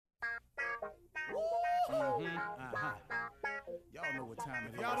Y'all know what time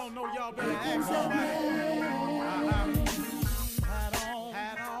it is. Y'all don't know, y'all better ask somebody.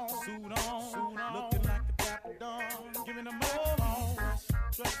 Hat on, suit on, looking like a dapper dog, giving them all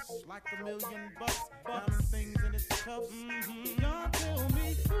dressed like $1,000,000, diamond things in its cuffs. Y'all tell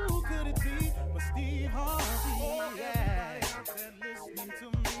me who could it be but Steve Harvey? Oh yeah, everybody out there listening to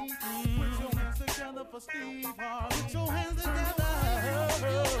me. Put your hands together for Steve Harvey. Put your hands together.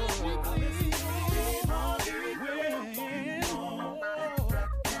 Steve Harvey,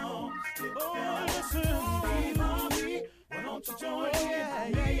 oh, listen, Steve Harvey, why don't you join me?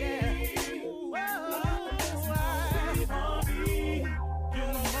 Yeah. Steve Harvey, get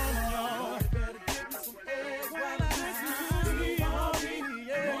them on, y'all. Better give me some eggs while I listen to Steve Harvey.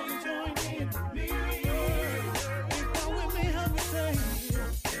 Yeah, won't you join in with me? Come with me, help me say,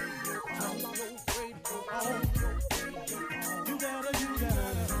 turn your radio on. You gotta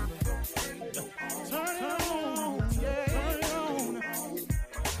turn it on, yeah. Turn it on.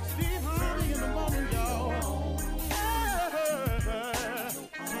 Steve Harvey in the morning, y'all.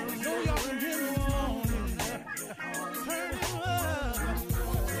 So y'all can hear me on. Turn it up.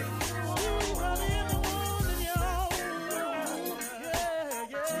 Steve Harvey in the morning, y'all. Yeah.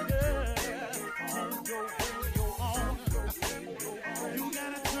 Turn your radio on. You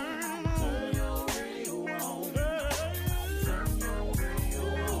gotta turn your radio on. Turn your radio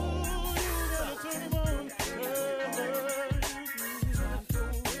on. You gotta turn it on.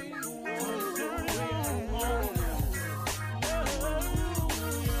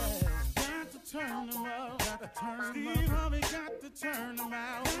 Steve Harvey got to turn them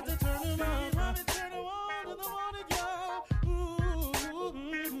out. Got to turn them out. Steve Harvey turn them on in the morning, y'all.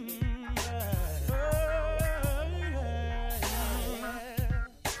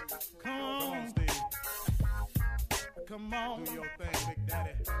 Come on, Steve. Come on. Do your thing, Big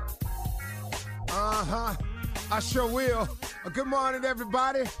Daddy. I sure will. Good morning,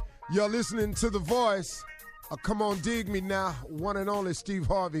 everybody. You're listening to The Voice. Come on, dig me now. One and only Steve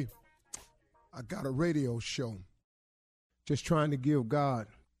Harvey. I got a radio show. Just trying to give God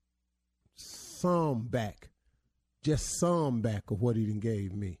some back. Just some back of what he done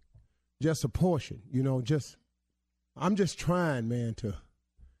gave me. Just a portion, I'm just trying, man,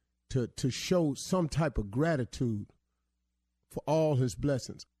 to show some type of gratitude for all his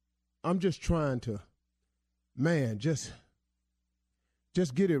blessings. I'm just trying to, man, just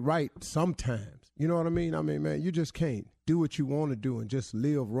get it right sometimes. You know what I mean? I mean, man, you just can't do what you want to do and just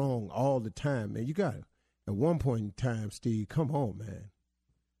live wrong all the time, man. You got to, at one point in time, Steve, come on, man.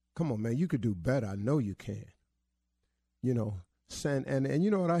 Come on, man. You could do better. I know you can. And you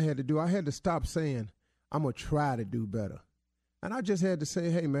know what I had to do? I had to stop saying, I'm going to try to do better. And I just had to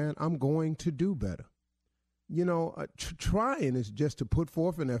say, hey, man, I'm going to do better. Trying is just to put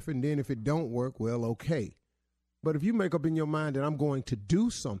forth an effort, and then if it don't work, well, okay. But if you make up in your mind that I'm going to do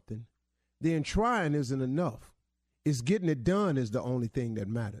something, then trying isn't enough. It's getting it done is the only thing that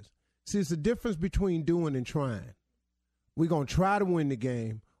matters. See, it's the difference between doing and trying. We're going to try to win the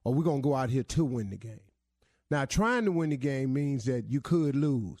game, or we're going to go out here to win the game. Now, trying to win the game means that you could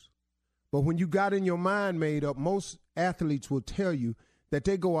lose. But when you got in your mind made up, most athletes will tell you that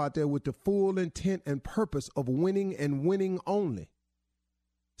they go out there with the full intent and purpose of winning and winning only.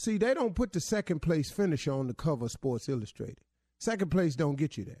 See, they don't put the second place finisher on the cover of Sports Illustrated. Second place don't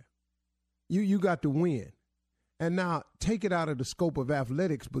get you there. You got to win. And now take it out of the scope of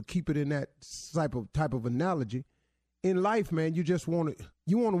athletics, but keep it in that type of analogy. In life, man, you want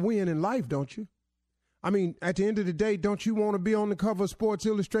to win in life, don't you? I mean, at the end of the day, don't you want to be on the cover of Sports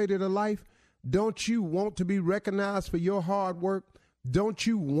Illustrated of life? Don't you want to be recognized for your hard work? Don't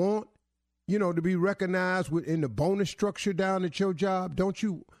you want, to be recognized in the bonus structure down at your job? Don't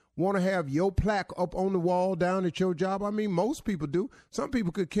you want to have your plaque up on the wall down at your job? I mean, most people do. Some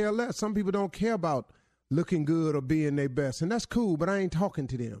people could care less. Some people don't care about looking good or being their best. And that's cool, but I ain't talking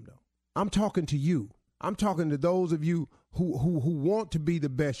to them, though. I'm talking to you. I'm talking to those of you who want to be the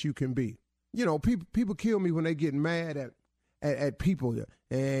best you can be. People kill me when they get mad at people.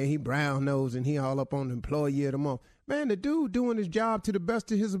 And he brown nose and he all up on the employee of the month. Man, the dude doing his job to the best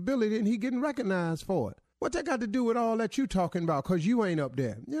of his ability and he getting recognized for it. What that got to do with all that you talking about? Because you ain't up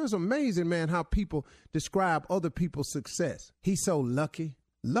there. It's amazing, man, how people describe other people's success. He's so lucky.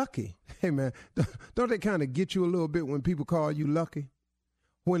 Lucky? Hey, man, don't they kind of get you a little bit when people call you lucky?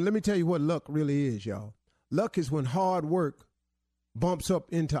 Let me tell you what luck really is, y'all. Luck is when hard work bumps up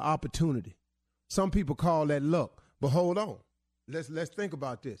into opportunity. Some people call that luck. But hold on. Let's think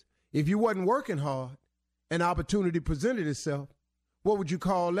about this. If you wasn't working hard, an opportunity presented itself, what would you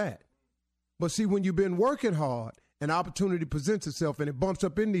call that? But see, when you've been working hard An opportunity presents itself and it bumps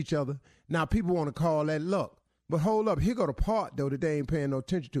up into each other. Now people want to call that luck. But hold up, here go the part, though, that they ain't paying no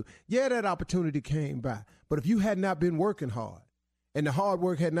attention to. Yeah, that opportunity came by. But if you had not been working hard and the hard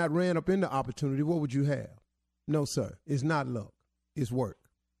work had not ran up into opportunity, what would you have? No, sir. It's not luck. It's work.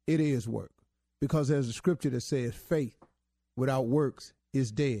 It is work. Because there's a scripture that says faith without works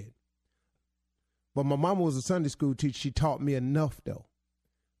is dead. But my mama was a Sunday school teacher. She taught me enough, though.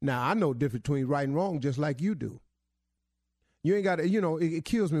 Now, I know the difference between right and wrong just like you do. You ain't got to, it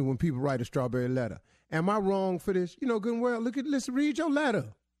kills me when people write a strawberry letter. Am I wrong for this? Good and well, listen, read your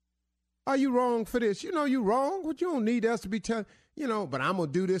letter. Are you wrong for this? You wrong, but you don't need us to be telling, but I'm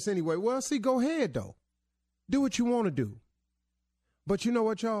going to do this anyway. Well, see, go ahead, though. Do what you want to do. But you know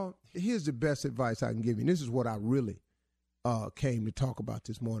what, y'all? Here's the best advice I can give you. And this is what I really came to talk about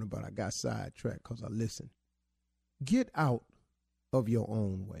this morning, but I got sidetracked because I listened. Get out of your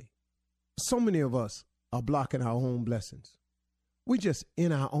own way. So many of us are blocking our own blessings. We just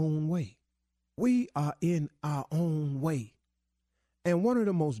in our own way. We are in our own way. And one of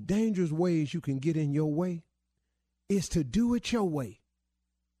the most dangerous ways you can get in your way is to do it your way,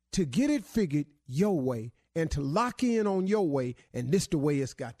 to get it figured your way, and to lock in on your way, and this the way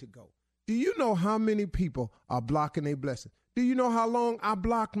it's got to go. Do you know how many people are blocking their blessing? Do you know how long I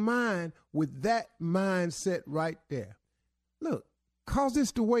blocked mine with that mindset right there? Look, cause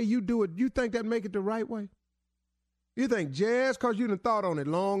this the way you do it, you think that make it the right way? You think just because you done thought on it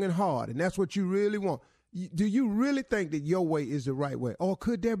long and hard, and that's what you really want, do you really think that your way is the right way? Or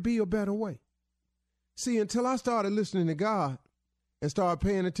could there be a better way? See, until I started listening to God and started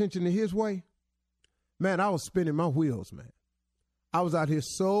paying attention to his way, man, I was spinning my wheels, man. I was out here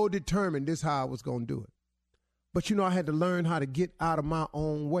so determined this is how I was going to do it. But, I had to learn how to get out of my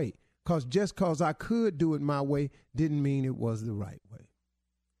own way, because just because I could do it my way didn't mean it was the right way.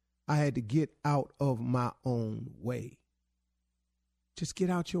 I had to get out of my own way. Just get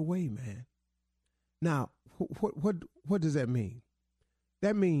out your way, man. Now, what does that mean?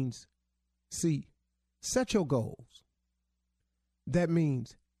 That means, see, set your goals. That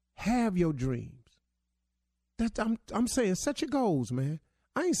means have your dreams. I'm saying set your goals, man.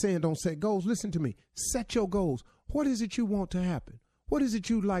 I ain't saying don't set goals. Listen to me. Set your goals. What is it you want to happen? What is it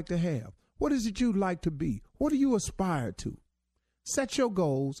you'd like to have? What is it you'd like to be? What do you aspire to? Set your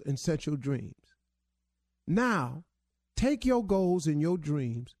goals and set your dreams. Now, take your goals and your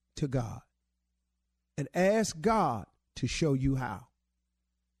dreams to God and ask God to show you how.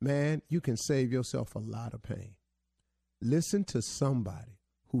 Man, you can save yourself a lot of pain. Listen to somebody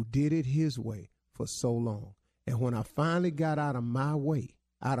who did it his way for so long. And when I finally got out of my way,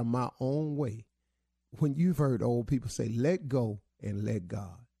 out of my own way, when you've heard old people say, let go and let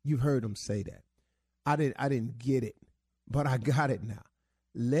God. You've heard them say that. I didn't get it, but I got it now.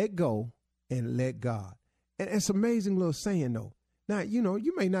 Let go and let God. And it's an amazing little saying, though. Now,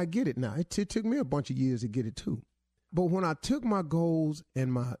 you may not get it now. It took me a bunch of years to get it, too. But when I took my goals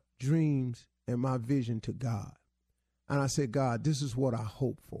and my dreams and my vision to God, and I said, God, this is what I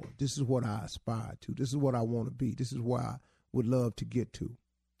hope for. This is what I aspire to. This is what I want to be. This is where I would love to get to.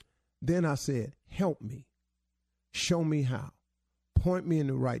 Then I said, help me. Show me how. Point me in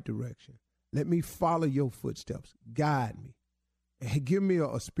the right direction. Let me follow your footsteps. Guide me. And give me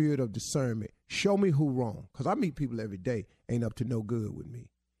a spirit of discernment. Show me who wrong. Because I meet people every day ain't up to no good with me.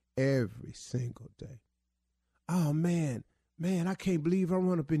 Every single day. Oh, man, I can't believe I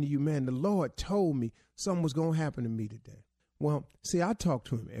run up into you, man. The Lord told me something was going to happen to me today. Well, see, I talk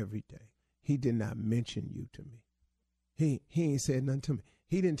to him every day. He did not mention you to me. He ain't said nothing to me.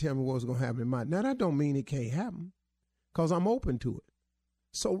 He didn't tell me what was going to happen in my. Now, that don't mean it can't happen, because I'm open to it.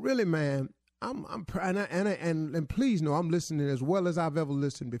 So really, man, and please know I'm listening as well as I've ever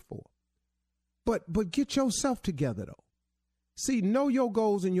listened before. But get yourself together, though. See, know your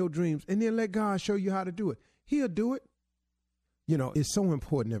goals and your dreams, and then let God show you how to do it. He'll do it. It's so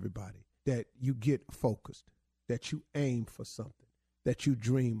important, everybody, that you get focused, that you aim for something, that you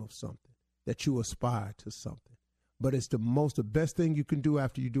dream of something, that you aspire to something. But it's the best thing you can do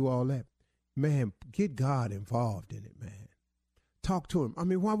after you do all that. Man, get God involved in it, man. Talk to him. I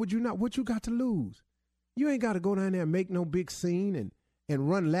mean, why would you not? What you got to lose? You ain't got to go down there and make no big scene and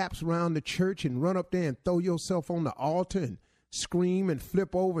run laps around the church and run up there and throw yourself on the altar and scream and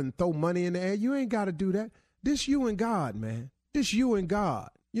flip over and throw money in the air. You ain't got to do that. This you and God, man. This you and God.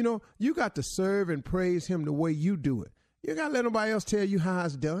 You got to serve and praise him the way you do it. You got to let nobody else tell you how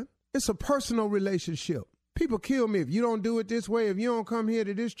it's done. It's a personal relationship. People kill me if you don't do it this way, if you don't come here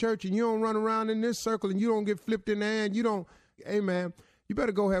to this church and you don't run around in this circle and you don't get flipped in the air and you don't, hey, man, you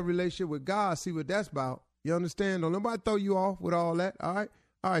better go have a relationship with God, see what that's about. You understand? Don't nobody throw you off with all that, all right?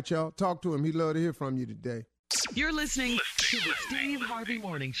 All right, y'all, talk to him. He'd love to hear from you today. You're listening to the Steve Harvey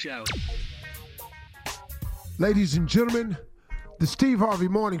Morning Show. Ladies and gentlemen, the Steve Harvey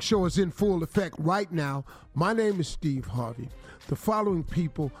Morning Show is in full effect right now. My name is Steve Harvey. The following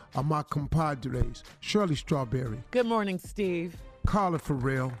people are my compadres: Shirley Strawberry, Good morning, Steve. Carla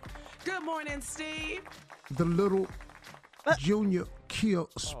Farrell, Good morning, Steve. the little Junior Kill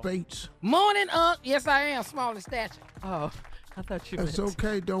Spates. Morning, yes, I am small in stature. Oh, I thought you That's meant...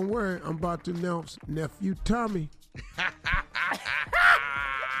 okay, don't worry. I'm about to announce nephew Tommy.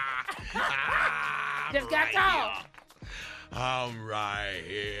 Just got called. I'm right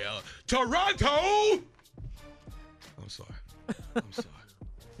here. Toronto! I'm sorry.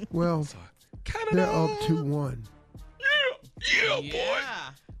 Well, Sorry. Canada! they're up 2-1. Yeah, boy!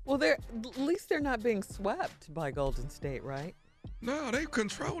 Well, at least they're not being swept by Golden State, right? No, they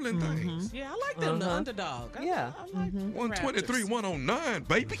controlling things. Yeah, I like them, the underdog. Yeah. I like the 123, Raptors. 109,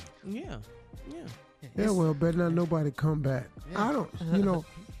 baby. Yeah. Yeah, well, better not nobody come back. I don't,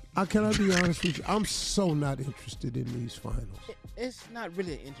 can I be honest with you? I'm so not interested in these finals. It's not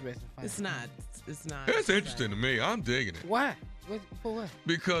really an interesting fight. It's not. It's not. It's interesting to me. I'm digging it. Why? For what?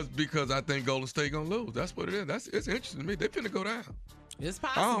 Because I think Golden State gonna lose. That's what it is. It's interesting to me. They finna go down. It's I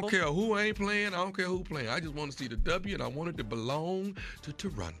possible. don't care who ain't playing. I don't care who playing. I just want to see the W, and I want it to belong to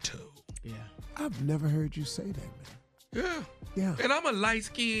Toronto. Yeah. I've never heard you say that, man. Yeah. Yeah. And I'm a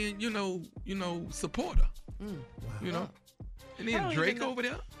light-skinned, supporter. Wow. You know. And I then don't Drake even know. over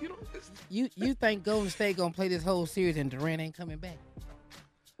there. You think Golden State gonna play this whole series and Durant ain't coming back?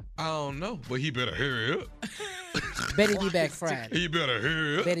 I don't know, but he better hurry up. Better be back Friday. He better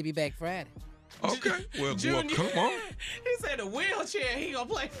hurry up. Better be back Friday. Okay. Well, Junior, come on. He said the wheelchair. He gonna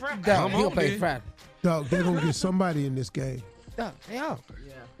play Friday. Dog, he'll on, play then. Friday. Dog, they're going to get somebody in this game. Dog, they are.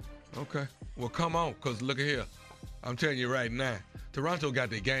 Yeah. Okay. Well, come on, because look at here. I'm telling you right now, Toronto got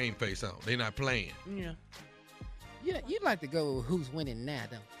their game face on. They not playing. Yeah. You'd like to go with who's winning now,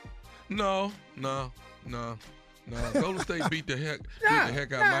 though. No. Golden State beat the heck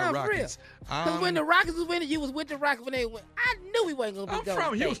out my for Rockets. Because when the Rockets was winning, you was with the Rockets when they win. I knew we wasn't gonna I'm be Golden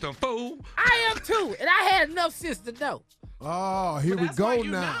from State. Houston, fool. I am too, and I had enough sense to know. Oh, here we That's why go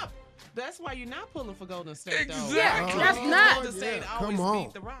you now. not- That's why you're not pulling for Golden State, though. Exactly. Yeah, that's not. Golden State Yeah, always come on.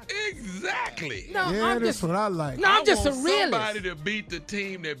 beat the Rockets. Exactly. No, Yeah, I'm that's just. what I like. No, I'm just a want realist. somebody to beat the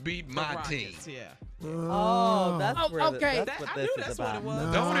team that beat The my Rockets, team. Yeah. Oh, that's Oh, where okay. that's what I this knew is that's about. what it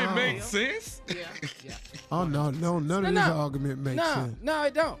was. Don't it No. make sense? Yeah. Oh, no, none of this argument makes sense. No,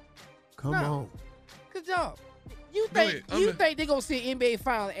 it don't. Come no. on. Cause dog, you Go think ahead. think they gonna see an NBA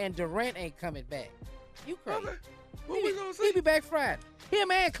final and Durant ain't coming back? You crazy? Okay. What we gonna He see? be back Friday. Him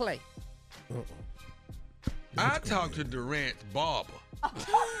and Clay. Uh-oh. I talked to Durant's barber,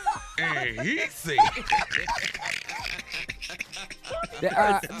 and he said,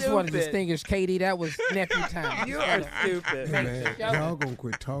 I just want to distinguish Katie. That was nephew time. You are stupid. Hey, man, Y'all- y'all gonna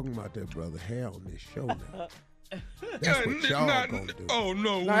quit talking about that brother hair on this show now. That's what y'all gonna do. Oh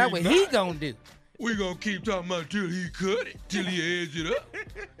no, No, that's what he gonna do. We gonna keep talking about till he cut it, till he edge it up,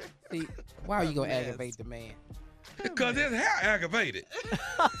 See, why are you gonna aggravate the man? because his hair aggravated.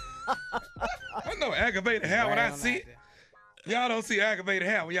 I know aggravated hair when I Brown see like it. Y'all don't see aggravated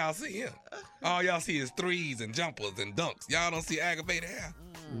hair when y'all see him. All y'all see is threes and jumpers and dunks. Y'all don't see aggravated hair.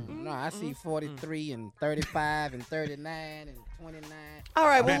 No, I see 43 and 35 and 39 and 29. All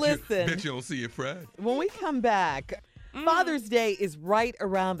right, well, Bet listen. you don't see it Friday. When we come back, Father's Day is right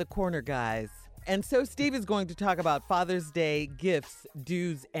around the corner, guys. And so Steve is going to talk about Father's Day gifts,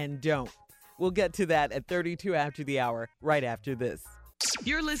 do's, and don'ts. We'll get to that at 32 after the hour, right after this.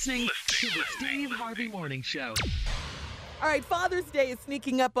 You're listening to the Steve Harvey Morning Show. All right, Father's Day is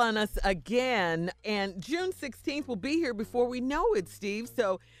sneaking up on us again, and June 16th will be here before we know it, Steve.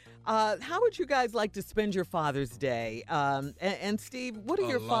 So how would you guys like to spend your Father's Day? And Steve, what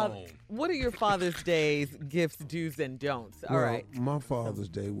are your Father's Day's gifts, do's, and don'ts? All Well, right. my Father's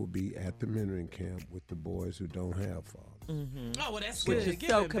Day will be at the mentoring camp with the boys who don't have fathers. Oh, well, that's Which good. is Give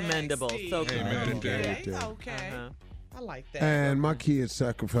so it back, commendable, Steve. so Amen. commendable. Okay. Yeah. Okay. Uh-huh. I like that. And my kids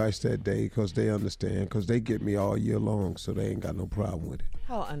sacrifice that day because they understand, because they get me all year long, so they ain't got no problem with it.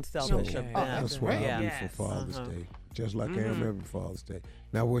 How unselfish So of them. that's what great. I'll do Yes. for Father's Uh-huh. Day, just like I am every Father's Day.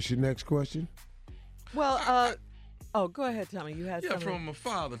 Now, what's your next question? Well, go ahead, Tommy. You had Yeah, something. from a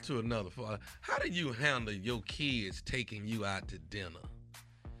father to another father. How do you handle your kids taking you out to dinner,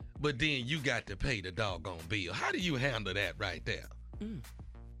 but then you got to pay the doggone bill? How do you handle that right there?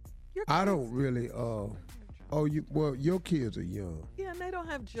 I don't really. Your kids are young, Yeah, and they don't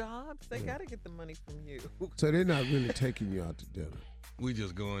have jobs. They got to get the money from you. so they're not really taking you out to dinner. We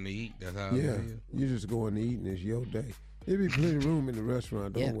just going to eat. That's how Yeah, it is. you just going to eat and it's your day. There be plenty of room in the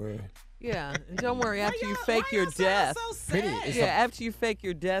restaurant. Don't Yeah. worry. Yeah, and don't worry. After you Why fake your y'all sound death, so sad? yeah, after you fake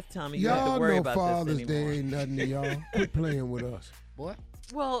your death, Tommy, you don't have Y'all to worry know about Father's this Day anymore. ain't nothing to y'all. Quit playing with us. Boy.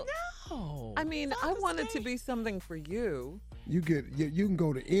 Well, No. I mean, I Father's want it to Day. be something for you. You can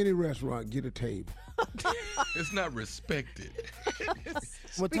go to any restaurant, get a table. It's not respected.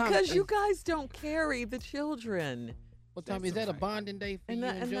 Well, Tommy, Because you guys don't carry the children. Well, Tommy, is that a bonding day for And you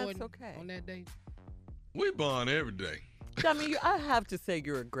that- and and that's Jordan okay. on that day? We bond every day. Tommy, I have to say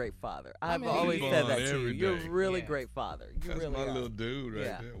you're a great father. I've mean, always we said bond that to you. every You're day. a really Yeah. great father. You That's really my are. little dude right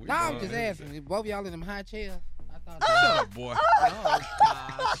Yeah. there. We No, I'm bond just every asking. day. Both y'all in them high chairs. Shut up, boy. Oh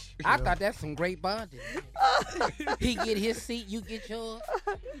gosh. I thought that's some great bonding. He get his seat, you get yours.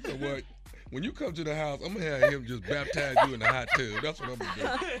 You know what? When you come to the house, I'm gonna have him just baptize you in the hot tub. That's what I'm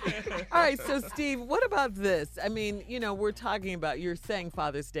gonna do. All right, so Steve, what about this? I mean, we're talking about, you're saying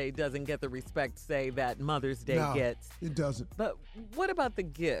Father's Day doesn't get the respect, say, that Mother's Day No, gets. it doesn't. But what about the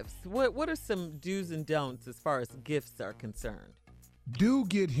gifts? What are some do's and don'ts as far as gifts are concerned? Do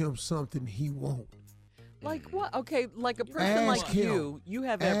get him something he won't. Like what? Okay, like a person Ask like him. you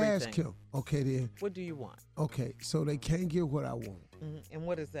have everything. Ask him. Okay, then. What do you want? Okay, so they can't get what I want. And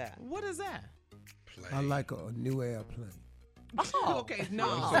what is that? What is that? I like a new airplane. Oh, okay. No,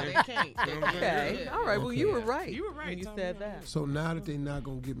 Oh. so they can't. Okay. Yeah. All right. Well, you Okay. were right. You were right, when you Tommy, said yeah. that. So now that they're not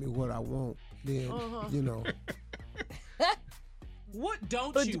gonna give me what I want, then What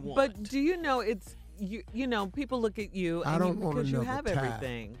don't But you want? but do you know it's you know people look at you I and don't you, want because you another have tie.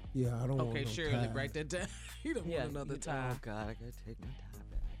 everything. yeah, I don't want okay, no Sheryl, tie. write that down. You don't want another tie. Oh God, I gotta take my tie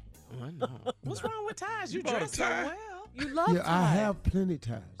back. I know. What's wrong with ties? You bought a dress so tie? well. You love Yeah, I ties. have plenty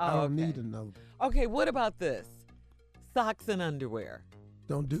ties. I Oh, don't okay. need another. Okay, what about this? Socks and underwear.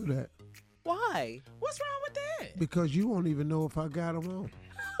 Don't do that Why? What's wrong with that? because you won't even know if I got them on.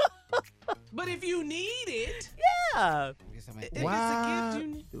 But if you need it, Yeah. Guess I'm at- It's a Why gift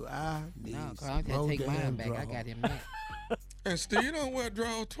you need. do I need No, cause some I'm gonna take more mine damn back. I drawers? got him now. And still, you don't wear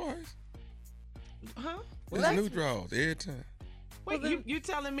drawers twice. Huh? It's new drawers every time. Wait, Well, then- you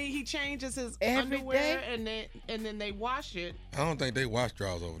telling me he changes his Every underwear day? and then they wash it? I don't think they wash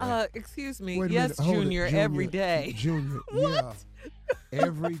drawers over there. Excuse me. Wait a Yes, minute, hold it, Junior, every day. Junior, yeah,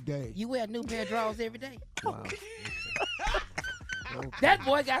 every day. You wear a new pair of drawers every day. Wow. Okay. That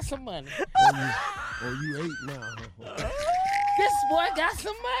boy got some money. You ate now. Huh? This boy got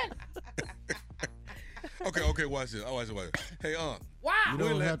some money. Okay, watch this. Watch this. Hey, Wow. You don't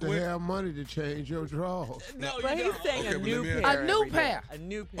We'll have to let- have money to change your drawers. No, But you he's don't. saying Okay, a but new let me pair. ask you- A new every day. pair. A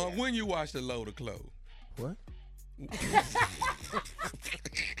new pair. when you wash a load of clothes, What?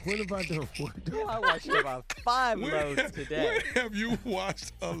 What have I done? What? Oh, I watched about 5 loads today. when have you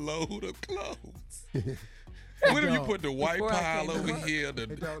washed a load of clothes? When have you put the white Before I pile came to over work. here, Hey,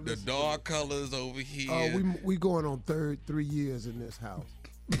 dog, the listen. dark colors over here? Oh, we going on 3 years in this house.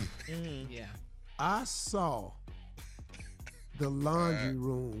 Yeah. I saw the laundry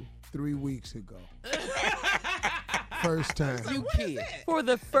room 3 weeks ago. First time. You kid. For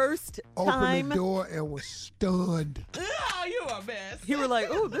the first Opened time, the door and was stunned. Oh, you a mess. you were like,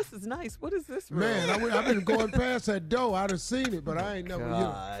 "Oh, this is nice. What is this room?" Man, I've been going past that door. I'd have seen it, but I ain't never.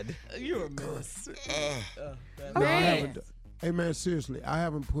 God. You a mess. I Man. haven't. Hey man, seriously, I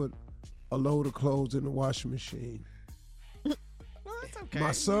haven't put a load of clothes in the washing machine. Well, it's okay.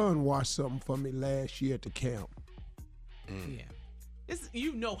 My son washed something for me last year at the camp. Yeah.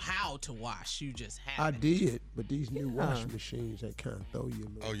 You know how to wash. You just I haven't. did, but these new washing machines, they kind of throw you a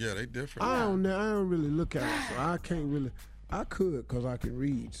little. Oh yeah, they different. I don't really look at it, so I can't really. I could, cause I can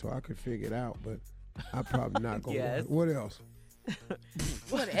read, so I could figure it out, but I probably not gonna. Yes. What else?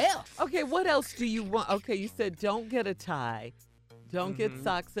 What else? Okay, what else do you want? Okay, you said don't get a tie, don't get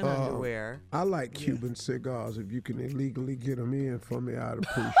socks and underwear. I like Cuban cigars. If you can illegally get them in for me, I'd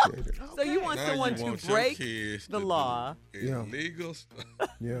appreciate it. So you want Now someone you want to your break kids the to do law? Yeah. illegal stuff.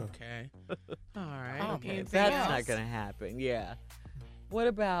 Yeah. Okay. All right. Oh, Okay. man, Anything That's else? not gonna happen. Yeah. What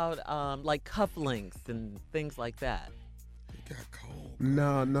about like cufflinks and things like that? It got cold.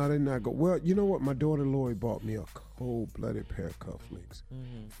 No, they're not good. Well, you know what? My daughter Lori bought me a cold-blooded pair of cufflinks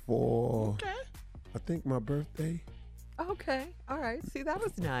for, Okay. I think, my birthday. Okay, all right. See, that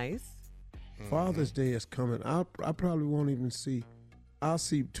was nice. Father's Day is coming. I probably won't even see. I'll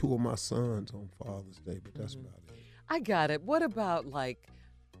see 2 of my sons on Father's Day, but that's about it. I got it. What about like,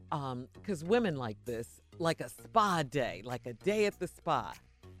 because women like this, like a spa day, like a day at the spa.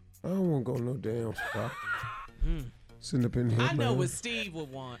 I don't want to go no damn spot. Sitting up in here, I know man. what Steve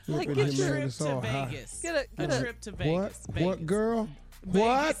would want. Sit Like, up get in your- here, man. Trip It's to all hot. Vegas. Get a trip to What? Vegas. What, Vegas. girl?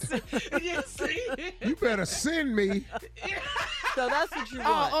 What? Vegas. You see? You better send me. So that's what you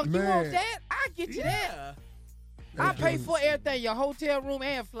Oh, want. you want Man. that? I'll get you that. Yeah. I pay for everything, your hotel room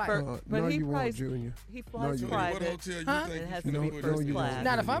and flight. No, you won't, Junior. He flies you won't. private. What hotel you Huh? think It has you to finna be put first us in? class.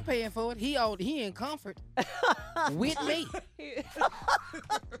 Not if I'm paying for it. He in comfort with me.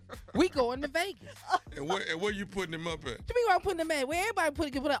 We going to Vegas. And where you putting him up at? To me, I'm putting the man where everybody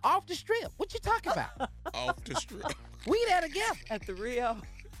put it off the strip. What you talking about? Off the strip. We there together. At the Rio.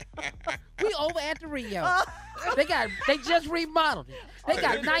 We over at the Rio. They just remodeled it. They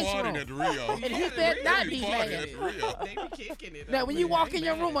got They be nice partying rooms. at the Rio. And he better not be partying mad. at the Rio. They be kicking it. Now, when you walk in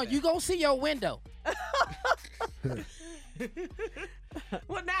your room, you gonna see your window.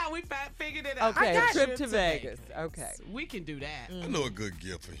 Well, now we figured it out. Okay, I got trip you. to Vegas. Okay. We can do that. I know a good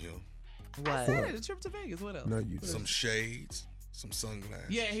gift for him. What? Said it, a trip to Vegas. What else? No, you Some don't. shades, some sunglasses.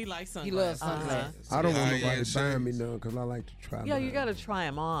 Yeah, he likes He sunglasses. loves sunglasses. I don't want High-end nobody buying me shades. none because I like to try Yeah, mine. you got to try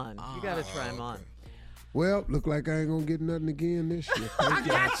them on. You got to try them on. Well, look like I ain't going to get nothing again this year. Thank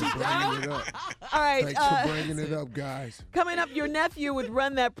you for bringing it up. All right. Thanks for bringing it up, guys. Coming up, your nephew would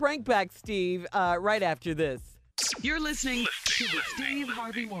run that prank back, Steve, right after this. You're listening to the Steve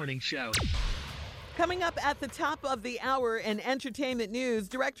Harvey Morning Show. Coming up at the top of the hour in entertainment news,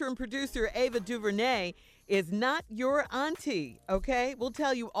 director and producer Ava DuVernay is not your auntie, okay? We'll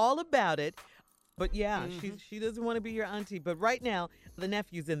tell you all about it. But yeah, she doesn't want to be your auntie. But right now, the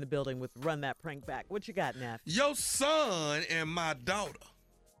nephew's in the building with Run That Prank Back. What you got, Neff? Your son and my daughter.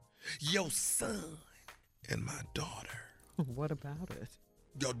 Your son and my daughter. What about it?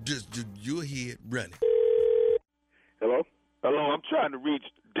 You're here running. Hello? Hello, I'm trying to reach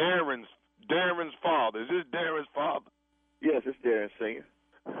Darren's father. Is this Darren's father? Yes, it's Darren Senior.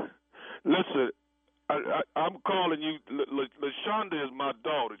 Listen, I'm calling you. LaShonda is my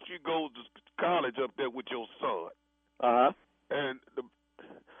daughter. She goes to college up there with your son. Uh-huh. And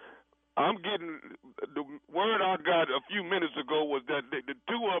I'm getting the word I got a few minutes ago was that the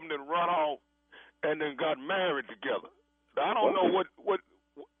two of them then run off and then got married together. I don't know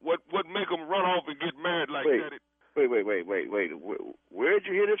what make them run off and get married like that. Wait. Where'd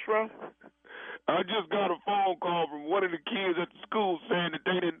you hear this from? I just got a phone call from one of the kids at the school saying that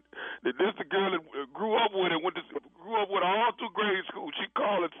this the girl that grew up with her, grew up with her all through grade school. She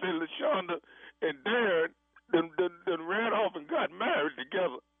called and said LaShonda and Darren then ran off and got married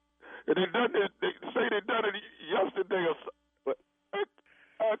together. And they say they done it yesterday or so. Wait.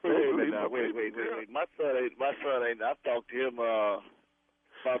 My son ain't. I talked to him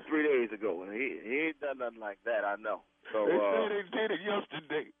about 3 days ago, and he ain't done nothing like that. I know. So they say they did it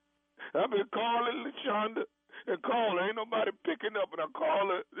yesterday. I've been calling LaShonda and calling. Ain't nobody picking up, and I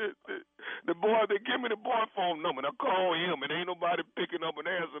call her. The boy, they give me the boy phone number, and I call him, and ain't nobody picking up and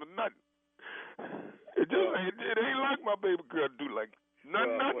answering nothing. It ain't like my baby girl do like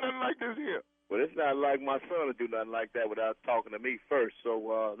nothing like this here. Well, it's not like my son to do nothing like that without talking to me first.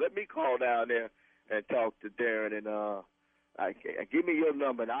 So let me call down there and talk to Darren, and give me your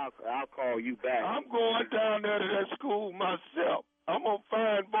number, and I'll call you back. I'm going down there to that school myself. I'm going to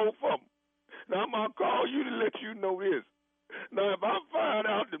find both of them. Now, I'm going to call you to let you know this. Now, if I find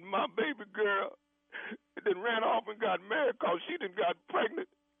out that my baby girl then ran off and got married because she done got pregnant,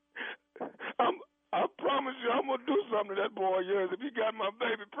 I promise you I'm going to do something to that boy of yours if he got my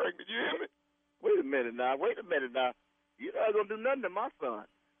baby pregnant. You hear me? Wait a minute now. You're not going to do nothing to my son.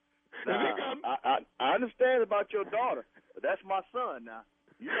 Now, I understand about your daughter, but that's my son now.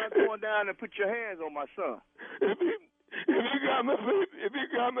 You're not going down and put your hands on my son. If he got my baby,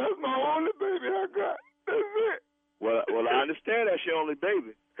 that's my only baby I got. That's it. Well, I understand that's your only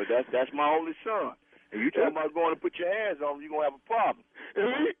baby, but that's my only son. And you talking about going to put your hands on him, you're going to have a problem.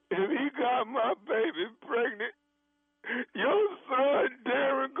 If he got my baby pregnant, your son,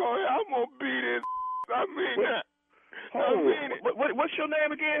 Darren, I'm going to beat his I mean that. I mean it. What's your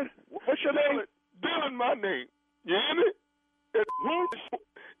name again? What's your name? Dylan, my name. You hear me?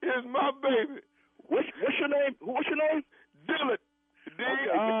 It's my baby. What's your name? What's your name? Dylan.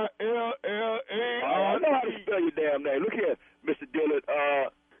 D-I-L-L-A-R. I know how to spell your damn name. Look here, Mr. Dillard.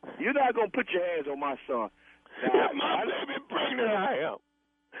 You're not going to put your hands on my son. Now, if my baby pregnant, I am.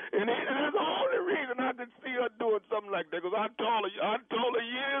 And that's the only reason I can see her doing something like that. Because I told her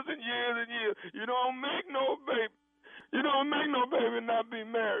years and years and years, you don't make no baby. You don't make no baby and not be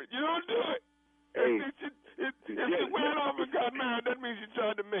married. You don't do it. Hey, if she went off and got married, that means she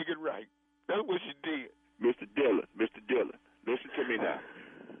tried to make it right. That's what she did. Mr. Dillard, listen to me now.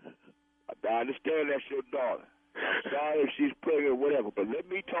 I understand that's your daughter. I'm sorry if she's pregnant or whatever, but let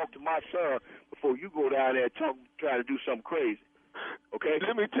me talk to my son before you go down there and try to do something crazy. Okay?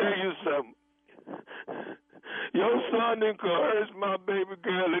 Let me tell you something. Your son done coerced my baby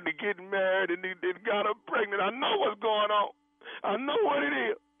girl into getting married and he got her pregnant. I know what's going on. I know what it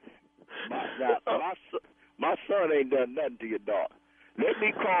is. My son ain't done nothing to your daughter. Let me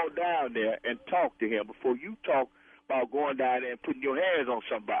call down there and talk to him before you talk about going down there and putting your hands on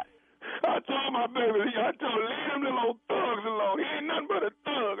somebody. I told my baby, leave them little old thugs alone. He ain't nothing but a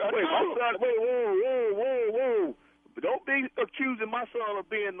thug. Whoa. But don't be accusing my son of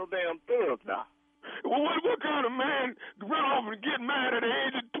being no damn thug now. Well, what kind of man run off and get mad at the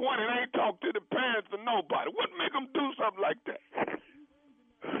age of 20 and ain't talk to the parents or nobody? What make him do something like that?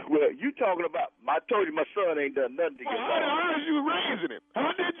 Well, you talking about, I told you my son ain't done nothing to you. How did you raising him? How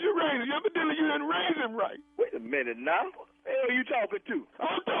did you raise him? Evidently you didn't raise him right. Wait a minute now. What the hell are you talking to?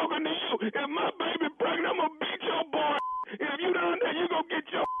 I'm talking to you. If my baby pregnant, I'm going to beat your boy. If you down there, you going to get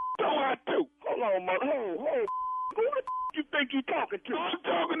your toe out too. Hold on, mother. Hold. Who the you think you talking to? I'm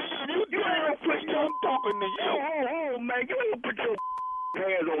talking to you. You ain't I'm talking to you. Oh, man. You ain't put your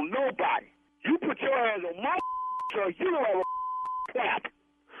hands on nobody. You put your hands on my so you don't have a clap.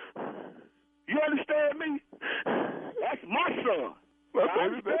 You understand me? That's my son. I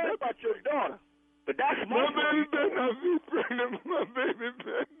understand about your daughter, but that's my son. My baby better not be pregnant. My baby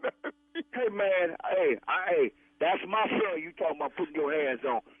better not be. Hey, man. Hey, that's my son you talking about putting your hands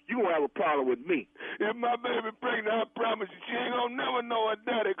on. You gonna have a problem with me. If my baby pregnant, I promise you, she ain't gonna never know her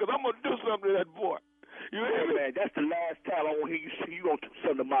daddy, because I'm gonna do something to that boy. You hear me? Man, that's the last time I want to hear you say you gonna do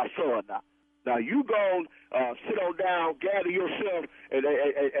something to my son now. Now, you go sit on down, gather yourself, and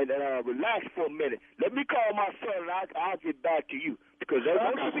relax for a minute. Let me call my son, and I'll get back to you. Because I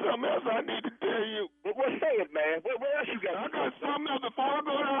got something else I need to tell you. Well, say it, man. What else you got? I got something else. Before I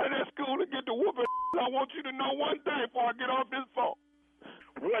go down to that school and get the whooping, I want you to know one thing before I get off this phone.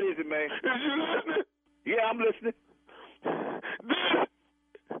 What is it, man? Is you listening? Yeah, I'm listening.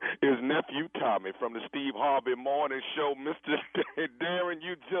 This is Nephew Tommy from the Steve Harvey Morning Show. Mr. Darren,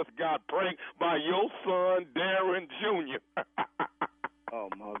 you just got pranked by your son, Darren Jr. Oh,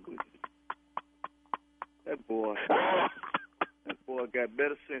 my goodness. That boy got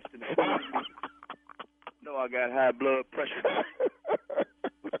better sense than me. No, I got high blood pressure.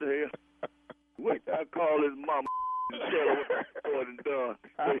 What the hell? Wait till I call his mama and tell her what and done.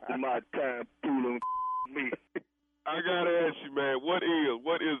 Wasting my time fooling me. I gotta ask you, man, what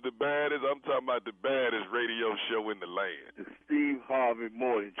is the baddest? I'm talking about the baddest radio show in the land. The Steve Harvey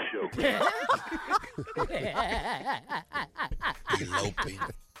Morning Show. Eloping.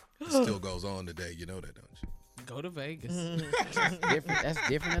 It still goes on today. You know that, don't you? Go to Vegas. That's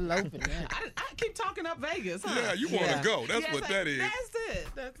different eloping. Man. I keep talking up Vegas, huh? Yeah, you want to go. That's what that is.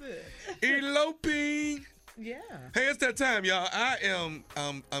 That's it. Eloping. Yeah. Hey, it's that time, y'all.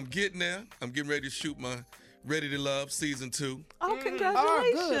 I'm getting there. I'm getting ready to shoot my Ready to Love season 2. Oh,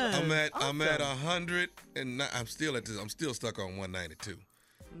 congratulations! I'm at 100, and I'm still stuck on 192.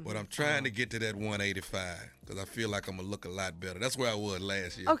 But I'm trying to get to that 185 because I feel like I'm gonna look a lot better. That's where I was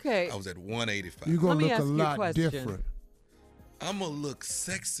last year. Okay. I was at 185. You're gonna look a lot different. I'm gonna look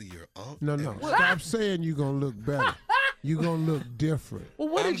sexier, No. Stop saying you're gonna look better. You're gonna look different.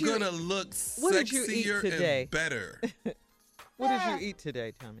 Well, I'm gonna look sexier and better. What did you eat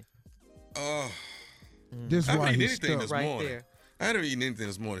today, Tommy? This I why didn't eat he's anything stuck. this morning. I didn't eat anything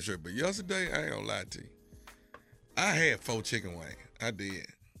this morning, sure. But yesterday, I ain't gonna lie to you. I had 4 chicken wings. I did.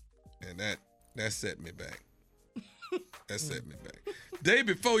 And that set me back. That set me back. Day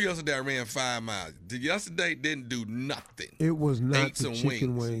before yesterday, I ran 5 miles. Yesterday didn't do nothing. It was not Ate the some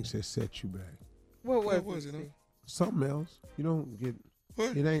chicken wings. wings that set you back. What was it? Something else. You don't get.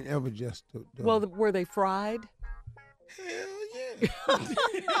 What? It ain't ever just. Well, were they fried? Hell yeah.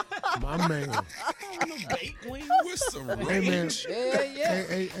 My man. Baked wings with some ranch. Hey, man. Yeah.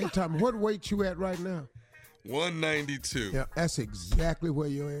 Hey, Tommy, what weight you at right now? 192. Yeah, that's exactly where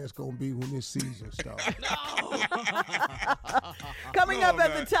your ass gonna be when this season starts. Coming up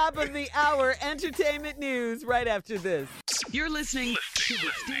at the top of the hour, entertainment news right after this. You're listening to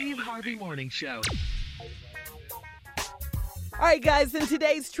the Steve Harvey Morning Show. All right, guys, in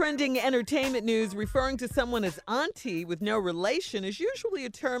today's trending entertainment news, referring to someone as auntie with no relation is usually a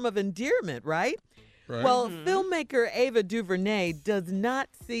term of endearment, right? Right. Well, filmmaker Ava DuVernay does not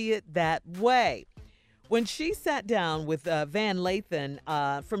see it that way. When she sat down with Van Lathan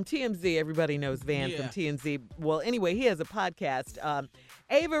from TMZ, everybody knows Van from TMZ. Well, anyway, he has a podcast.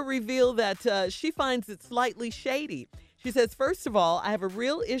 Ava revealed that she finds it slightly shady. She says, first of all, I have a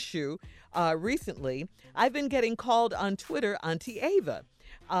real issue recently. I've been getting called on Twitter Auntie Ava.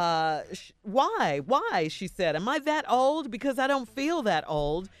 Why? Why? She said, am I that old? Because I don't feel that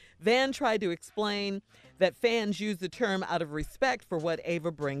old. Van tried to explain that fans use the term out of respect for what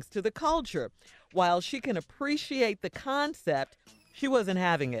Ava brings to the culture. While she can appreciate the concept, she wasn't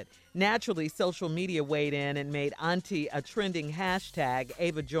having it. Naturally, social media weighed in and made Auntie a trending hashtag.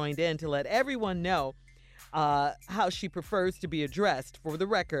 Ava joined in to let everyone know how she prefers to be addressed. For the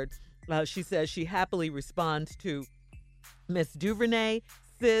record, she says she happily responds to Miss DuVernay,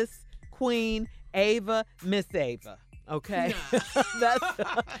 Sis, Queen, Ava, Miss Ava. Okay? That's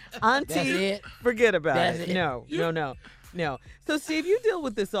Auntie. That's it? Forget about That's it. it? No. So, Steve, you deal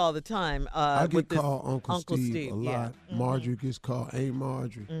with this all the time. I with get this called Uncle Steve a lot. Yeah. Marjorie gets called Aunt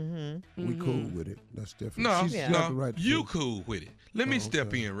Marjorie. Mm-hmm. We cool with it. That's different. No, She's got the right to you say- cool with it. Let me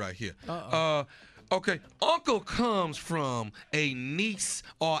step in right here. Okay, uncle comes from a niece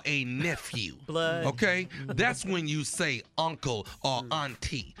or a nephew. Blood. Okay, that's when you say uncle or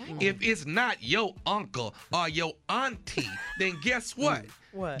auntie. If it's not your uncle or your auntie, then guess what?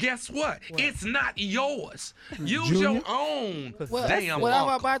 What? Guess what? It's not yours. Use Junior? your own Well, damn what I'm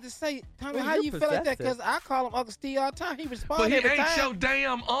uncle. about to say, Tommy, Well, how you're you feel like that? possessive. Because I call him Uncle Steve all the time. He responds But he every ain't time. your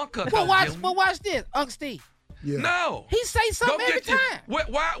damn uncle. Well, though, Junior. watch this, Uncle Steve. Yeah. No. He say Go something every get your,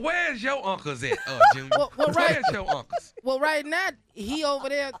 time. where's your uncles at, Junior? Well, right. Where's your uncles? Well, right now, he over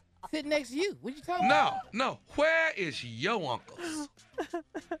there sitting next to you. What you talking about? No. Where is your uncles?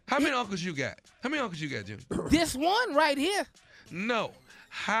 How many uncles you got? How many uncles you got, Junior? This one right here. No.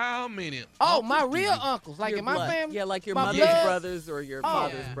 How many? Oh, uncles my do real you- uncles, like Your in my blood. family. Yeah, like your my mother's blood. brothers or your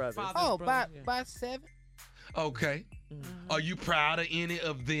father's brothers. Oh, brother, by 7. Okay. Are you proud of any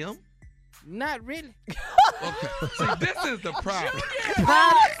of them? Not really. Okay. See, this is the problem.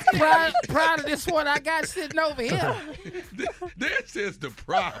 Proud of this one I got sitting over here. This is the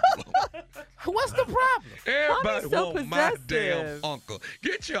problem. What's the problem? Everybody so want my damn possessive. uncle.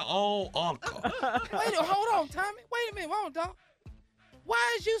 Get your own uncle. Hold on, Tommy. Wait a minute, hold on, dog.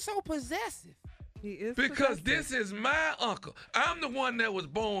 Why is you so possessive? He is Because possessive. this is my uncle. I'm the one that was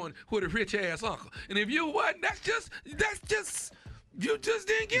born with a rich ass uncle. And if you wasn't, that's just you just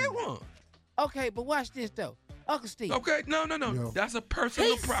didn't get one. Okay, but watch this though, Uncle Steve. Okay, no. Yo. That's a personal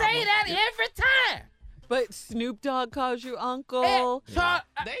He problem. say that every time. But Snoop Dogg calls you uncle. They call him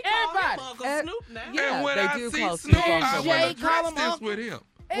Everybody. Uncle Snoop now. Yeah, And when they I do see call Snoop, Snoop I Uncle. will Jay address call him this uncle. with him.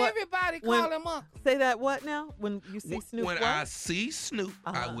 Everybody call him Uncle. Say that what now? When you see Snoop When what? I see Snoop,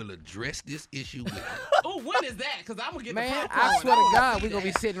 I will address this issue with him. Oh, when is that? Because I'm going to get Man, the popcorn. I swear to wanna God, see we gonna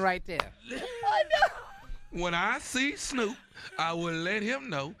be that. sitting right there. When I see Snoop, I will let him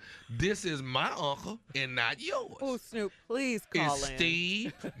know this is my uncle and not yours. Oh, Snoop, please call It's in.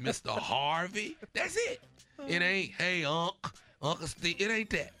 Steve, Mr. Harvey. That's it. It ain't, hey, Uncle Steve. It ain't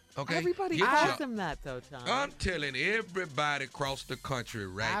that. Okay? Everybody Get calls your- him that, though, Tom. I'm telling everybody across the country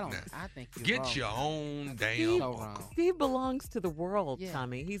right now. I think you're Get wrong. your own damn Steve, uncle. wrong. Steve belongs to the world, Yeah.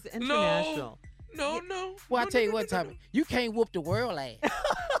 Tommy. He's international. No. Well, I No, tell you no, what, no, no, Tommy, you can't whoop the world ass.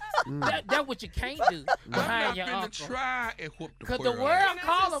 That's what you can't do I'm behind not your finna uncle. try and whoop the 'Cause world. the world ass. Can I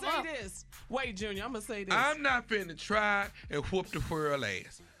call just him say up. this? Wait, Junior, I'm going to say this. I'm not finna try and whoop the world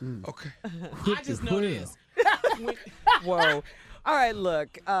ass. Okay. I just know this. Whoa. All right,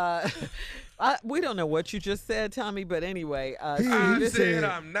 look. We don't know what you just said, Tommy, but anyway. I He said said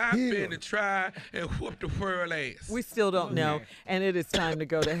I'm not he- finna try and whoop the world ass. We still don't know. And it is time to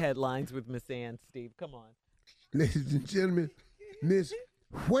go to headlines with Miss Ann, Steve. Come on. Ladies and gentlemen, Miss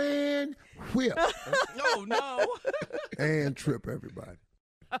Whan Whip Oh, no. and Trip, everybody.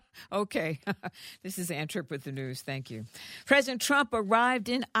 Okay. This is Ann Tripp with the news. Thank you. President Trump arrived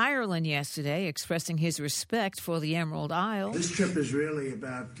in Ireland yesterday, expressing his respect for the Emerald Isle. This trip is really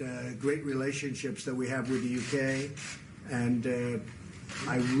about great relationships that we have with the UK, and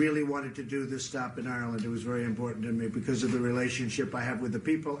I really wanted to do this stop in Ireland. It was very important to me because of the relationship I have with the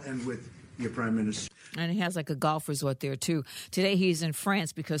people and with your Prime Minister. And he has like a golf resort there, too. Today he's in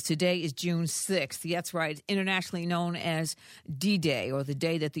France because today is June 6th. That's right, internationally known as D-Day, or the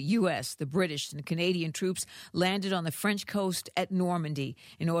day that the U.S., the British, and Canadian troops landed on the French coast at Normandy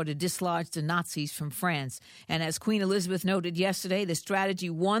in order to dislodge the Nazis from France. And as Queen Elizabeth noted yesterday, the strategy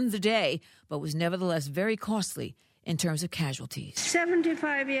won the day, but was nevertheless very costly in terms of casualties.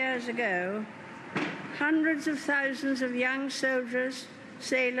 75 years ago, hundreds of thousands of young soldiers,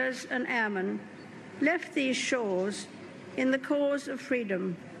 sailors, and airmen left these shores in the cause of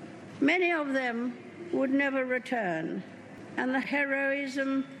freedom. Many of them would never return, and the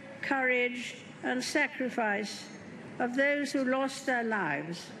heroism, courage, and sacrifice of those who lost their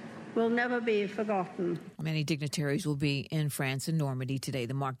lives will never be forgotten. Many dignitaries will be in France and Normandy today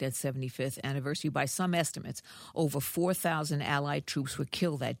to mark that 75th anniversary. By some estimates, over 4,000 Allied troops were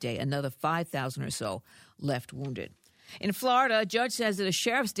killed that day. Another 5,000 or so left wounded. In Florida, a judge says that a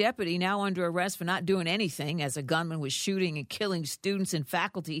sheriff's deputy now under arrest for not doing anything as a gunman was shooting and killing students and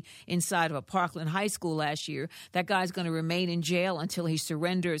faculty inside of a Parkland high school last year. That guy's going to remain in jail until he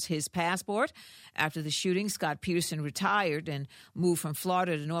surrenders his passport. After the shooting, Scott Peterson retired and moved from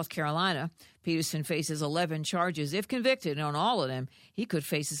Florida to North Carolina. Peterson faces 11 charges. If convicted on all of them, he could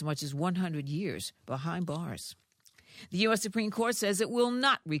face as much as 100 years behind bars. The U.S. Supreme Court says it will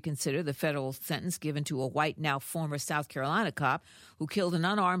not reconsider the federal sentence given to a white, now former South Carolina cop who killed an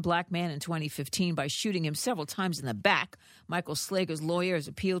unarmed black man in 2015 by shooting him several times in the back. Michael Slager's lawyer has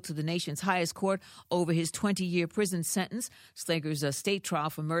appealed to the nation's highest court over his 20-year prison sentence. Slager's state trial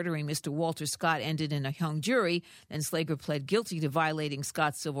for murdering Mr. Walter Scott ended in a hung jury. Then Slager pled guilty to violating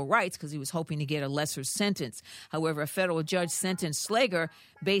Scott's civil rights because he was hoping to get a lesser sentence. However, a federal judge sentenced Slager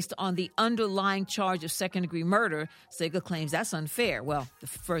based on the underlying charge of second-degree murder. Slager claims that's unfair. Well, the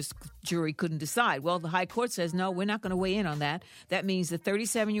first jury couldn't decide. Well, the high court says, no, we're not going to weigh in on that. That means the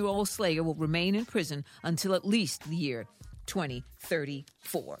 37-year-old Slager will remain in prison until at least the year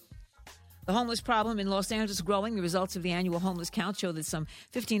 2034. The homeless problem in Los Angeles is growing. The results of the annual homeless count show that some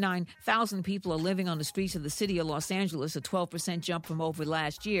 59,000 people are living on the streets of the city of Los Angeles, a 12% jump from over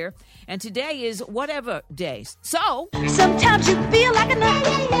last year. And today is whatever day. So sometimes you feel like a nut,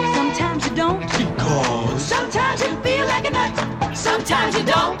 sometimes you don't. Sometimes you feel like a nut, sometimes you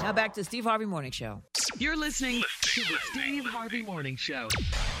don't. Now back to the Steve Harvey Morning Show. You're listening to the Steve Harvey Morning Show.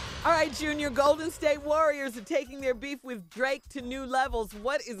 All right, Junior, Golden State Warriors are taking their beef with Drake to new levels.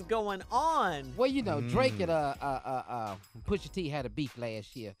 What is going on? Well, you know, Drake and Pusha T had a beef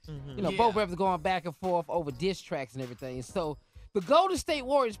last year. You know, both rappers going back and forth over diss tracks and everything. So the Golden State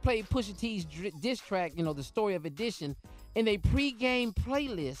Warriors played Pusha T's diss track, you know, The Story of Edition, in a pregame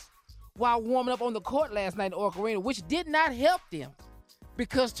playlist while warming up on the court last night in Oracle Arena, which did not help them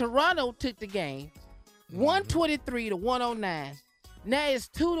because Toronto took the game 123 to 109. Now it's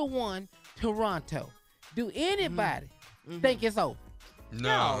 2-1 Toronto. Do anybody think it's over?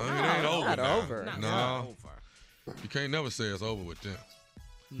 No, it ain't over. Not now. over. No. You can't never say it's over with them.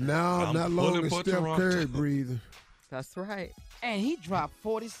 No, not long as Steph Curry breathing. That's right. And he dropped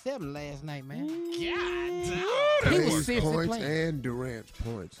 47 last night, man. God. He was seriously points playing. and Durant's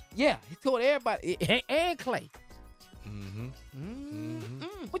points. Yeah, he scored everybody and Clay.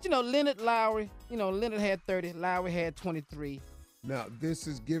 But you know, Leonard Lowry, Leonard had 30, Lowry had 23. Now, this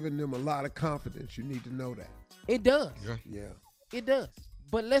is giving them a lot of confidence. You need to know that. It does. Yeah. It does.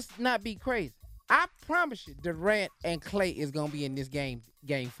 But let's not be crazy. I promise you, Durant and Clay is going to be in this game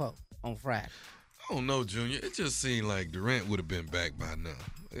 4 on Friday. I don't know, Junior. It just seemed like Durant would have been back by now.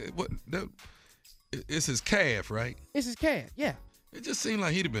 It's his calf, right? It's his calf, yeah. It just seemed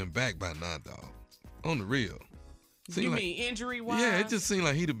like he'd have been back by now, dog. On the real. You mean injury-wise? Yeah, it just seemed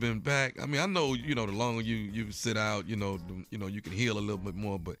like he'd have been back. I mean, I know, the longer you sit out, you can heal a little bit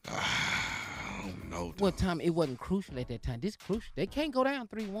more, but I don't know. Well, Tom, it wasn't crucial at that time. This crucial. They can't go down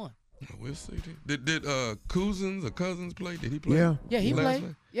 3-1. We'll see. Did Cousins play? Did he play? Yeah, he played.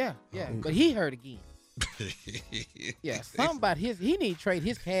 Night? Yeah. But he hurt again. Yeah, somebody, he need to trade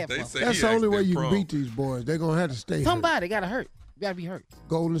his calf. That's the only way you can beat these boys. They're going to have to stay Somebody got to hurt. You got to be hurt.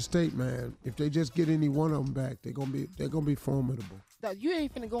 Golden State, man, if they just get any one of them back, they're gonna be formidable. No, you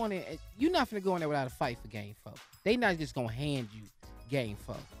ain't finna go in there. You're not finna go in there without a fight for game 4. They not just gonna hand you game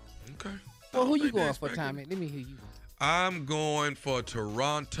 4. Okay. Well, who you going for, Tommy? Let me hear you. I'm going for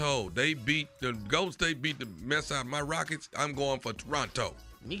Toronto. The Golden State beat the mess out of my Rockets. I'm going for Toronto.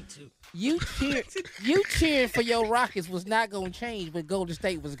 Me too. You cheering for your Rockets was not gonna change what Golden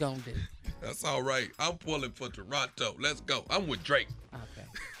State was gonna do. That's all right. I'm pulling for Toronto. Let's go. I'm with Drake.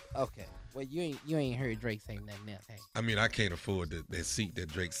 Okay. Well, you ain't heard Drake say nothing else, hey? I mean, I can't afford that seat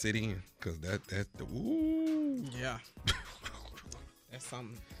that Drake's sitting in because that's the woo. Yeah. That's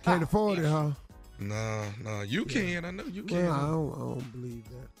something. Can't afford it, huh? No, you can. I know you can. Well, I don't believe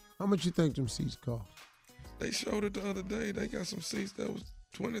that. How much you think them seats cost? They showed it the other day. They got some seats that was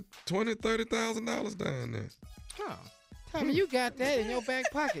 $30,000 down there. Huh. Tommy, you got that in your back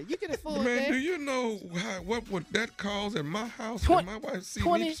pocket. You can afford that. Man, do you know what would that cost at my house when my wife see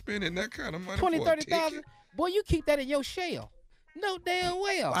me spending that kind of money for a ticket? $30,000? Boy, you keep that in your shell. No damn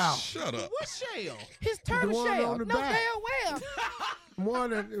well. Wow. Shut up. What shell? His turtle shell. No back. damn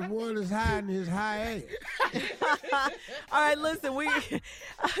well. One is hiding his high A. All right, listen, we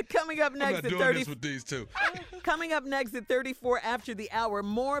coming up next I'm not at doing 30. This with these two. Coming up next at 34 after the hour,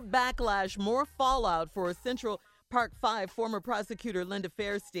 more backlash, more fallout for Central Park 5 former prosecutor Linda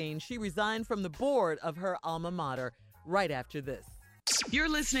Fairstein. She resigned from the board of her alma mater right after this. You're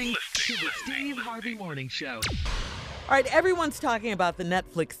listening to the Steve Harvey Morning Show. All right, everyone's talking about the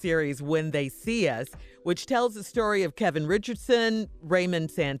Netflix series When They See Us, which tells the story of Kevin Richardson, Raymond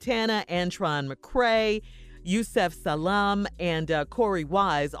Santana, Antron McCray, Yusef Salam, and Corey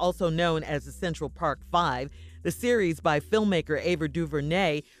Wise, also known as the Central Park Five. The series by filmmaker Ava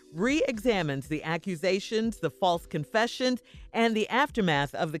DuVernay re-examines the accusations, the false confessions, and the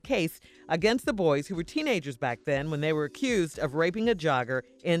aftermath of the case against the boys who were teenagers back then when they were accused of raping a jogger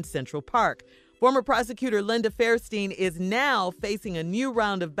in Central Park. Former prosecutor Linda Fairstein is now facing a new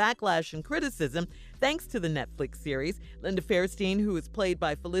round of backlash and criticism thanks to the Netflix series. Linda Fairstein, who is played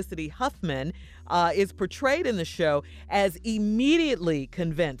by Felicity Huffman, is portrayed in the show as immediately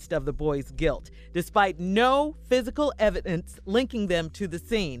convinced of the boys' guilt, despite no physical evidence linking them to the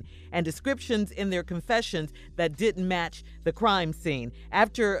scene and descriptions in their confessions that didn't match the crime scene.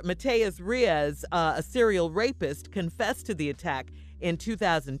 After Mateus Riaz, a serial rapist, confessed to the attack in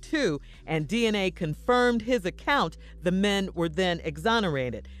 2002 and DNA confirmed his account, the men were then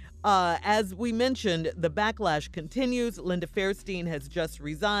exonerated. As we mentioned, the backlash continues. Linda Fairstein has just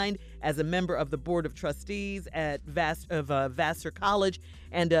resigned as a member of the Board of Trustees at Vassar College,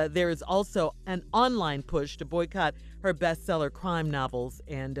 and there is also an online push to boycott her bestseller crime novels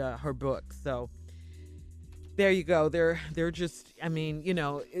and her books. So there you go. They're just, I mean, you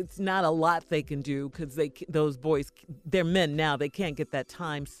know, it's not a lot they can do because those boys, they're men now. They can't get that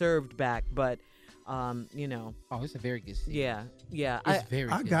time served back, but you know. Oh, it's a very good series. Yeah. It's very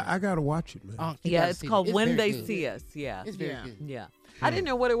good. I gotta watch it, man. It's called When They See Us. Yeah. It's very good. Yeah. I didn't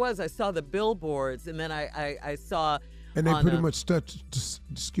know what it was. I saw the billboards, and then I saw. And they pretty much stuck.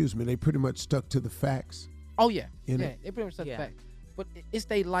 They pretty much stuck to the facts. Oh yeah. They pretty much stuck to the facts. But it's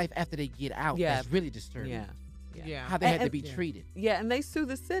their life after they get out. Yeah. That's really disturbing. Yeah. How they had to be treated. Yeah, and they sue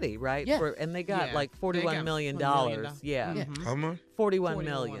the city, right? Yeah. And they got like $41 million. Yeah. Mm-hmm. How much? $41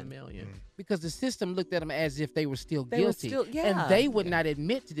 million. Because the system looked at them as if they were still They were guilty. still- And they would not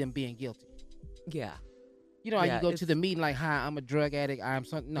admit to them being guilty. Yeah. You know how Yeah, you go to it's- the meeting like, hi, I'm a drug addict, I'm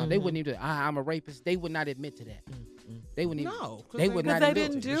something. No, they wouldn't even do it. Hi, I'm a rapist. They would not admit to that. They wouldn't even. No, They would not Because they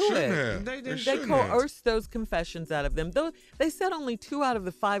admit didn't to do it. it. They coerced those confessions out of them. Though they said only 2 out of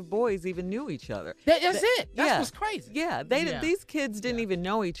the 5 boys even knew each other. That's it. That's what's crazy. Yeah, these kids didn't even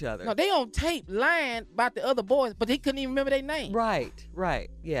know each other. No, they on tape lying about the other boys, but they couldn't even remember their name. Right,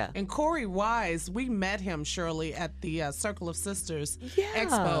 yeah. And Corey Wise, we met him, Shirley, at the Circle of Sisters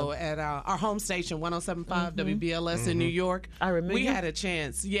Expo at our home station, 107.5 WBLS in New York. I remember. We had a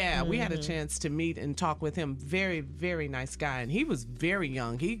chance, we had a chance to meet and talk with him. Very, very nice guy. And he was very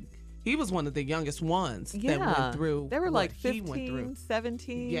young. He was one of the youngest ones that went through. They were like what he went through. 15,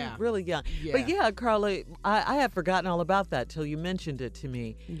 17, Yeah. really young. Yeah. But yeah, Carly, I had forgotten all about that till you mentioned it to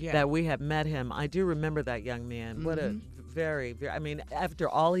me, that we have met him. I do remember that young man. What a very, very, I mean, after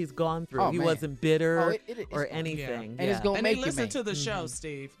all he's gone through, he wasn't bitter or anything. And it's going to And make they you listen mad. to the show,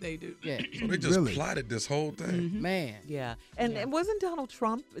 Steve. They do. Yeah. So they just plotted this whole thing. Man. Yeah. And wasn't Donald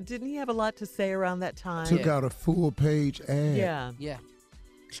Trump, didn't he have a lot to say around that time? Took out a full page ad. Yeah.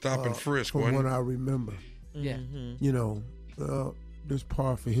 Stop and frisk, from wasn't what it? I remember. Yeah. You know, this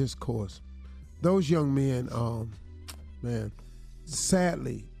par for his course. Those young men, man,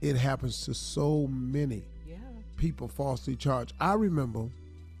 sadly, it happens to so many people falsely charged. I remember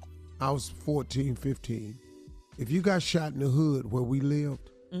I was 14, 15. If you got shot in the hood where we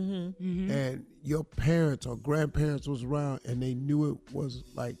lived, and your parents or grandparents was around and they knew it was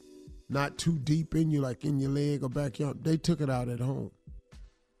like not too deep in you, like in your leg or backyard, they took it out at home.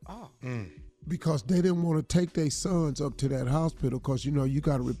 Oh. Because they didn't want to take their sons up to that hospital because, you know, you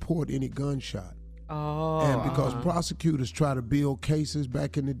got to report any gunshot. Oh. And because prosecutors try to build cases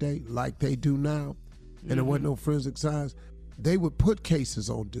back in the day like they do now, and there wasn't no forensic science, they would put cases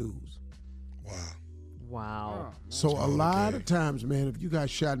on dudes. Wow. So a lot of times, man, if you got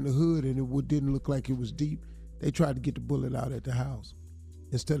shot in the hood and it didn't look like it was deep, they tried to get the bullet out at the house.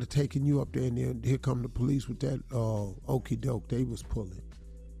 Instead of taking you up there and then here come the police with that okey doke they was pulling.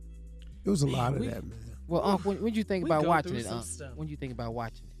 It was a lot of that, man. Well, when did you think about go watching through it? some stuff. When did you think about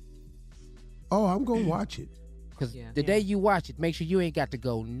watching it? Oh, I'm going to watch it. Because the day you watch it, make sure you ain't got to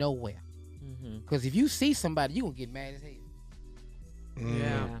go nowhere. Because if you see somebody, you going to get mad as hell.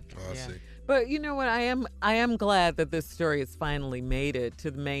 Yeah. Oh, I see. But you know what? I am glad that this story has finally made it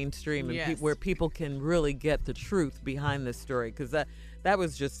to the mainstream and where people can really get the truth behind this story, because that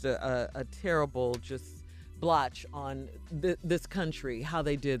was just a terrible blotch on this country, how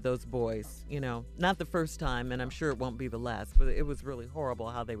they did those boys. You know, not the first time, and I'm sure it won't be the last, but it was really horrible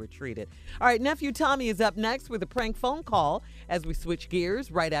how they were treated. All right, Nephew Tommy is up next with a prank phone call as we switch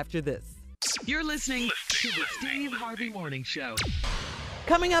gears right after this. You're listening to the Steve Harvey Morning Show.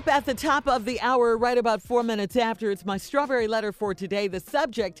 Coming up at the top of the hour, right about 4 minutes after, it's my strawberry letter for today. The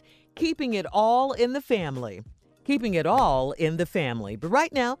subject, keeping it all in the family. Keeping it all in the family. But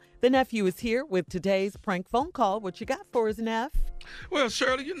right now, the nephew is here with today's prank phone call. What you got for us, Neff? Well,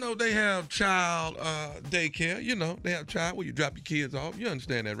 Shirley, you know they have child daycare. You know, they have child where you drop your kids off. You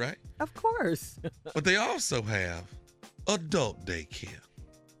understand that, right? Of course. But they also have adult daycare.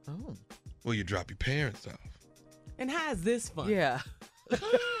 Oh. Where you drop your parents off. And how is this fun? Yeah.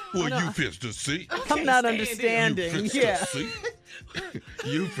 Well, you fist to see. I'm not understanding. You fist Yeah. to see.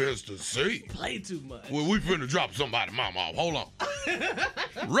 You fist to see. Play too much. Well, we finna drop somebody mama off. Hold on.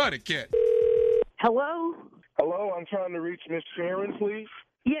 Run it, cat. Hello? Hello, I'm trying to reach Miss Sharon, please.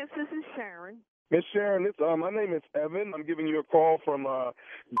 Yes, this is Sharon. Miss Sharon, my name is Evan. I'm giving you a call from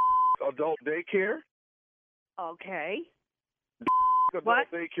adult daycare. Okay. Adult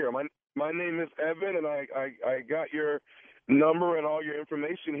What? daycare. My name is Evan, and I got your number and all your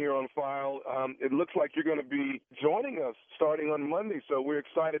information here on file. It looks like you're going to be joining us starting on Monday, so we're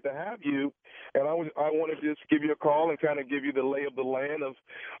excited to have you. And I wanted to just give you a call and kind of give you the lay of the land of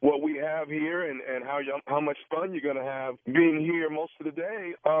what we have here and how much fun you're going to have being here most of the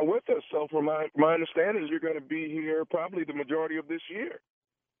day with us. So from my understanding, you're going to be here probably the majority of this year.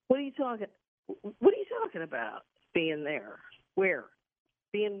 What are you talking about? Being there? Where?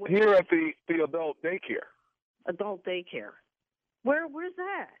 Being where? Here at the adult daycare. Adult daycare. Where's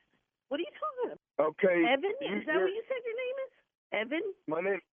that? What are you talking about? Okay. Evan? Is that what you said your name is?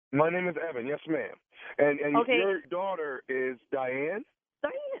 Evan? My name is Evan. Yes, ma'am. And Okay. your daughter is Diane?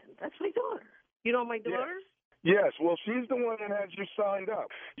 Diane. That's my daughter. You know my daughter? Yes. Well, she's the one that has you signed up.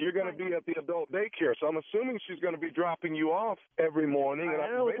 You're going to be at the adult daycare, so I'm assuming she's going to be dropping you off every morning. I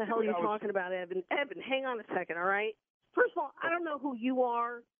don't know what the hell you're talking about, Evan. Evan, hang on a second, all right? First of all, I don't know who you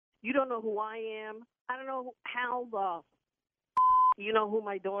are. You don't know who I am. I don't know how you know who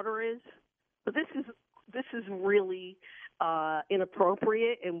my daughter is. But this is really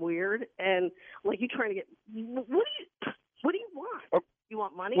inappropriate and weird. And like you're trying to get what do you want? You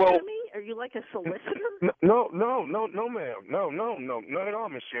want money from me? Are you like a solicitor? No, ma'am. No, not at all,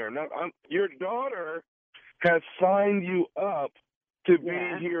 Miss Sharon. Your daughter has signed you up to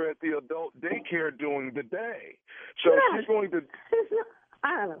be here at the adult daycare during the day. So she's going to...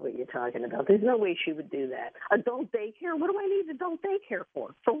 I don't know what you're talking about. There's no way she would do that. Adult daycare? What do I need adult daycare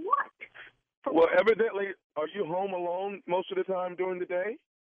for? For what? Well, evidently, are you home alone most of the time during the day?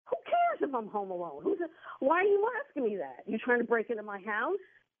 Who cares if I'm home alone? Why are you asking me that? You trying to break into my house?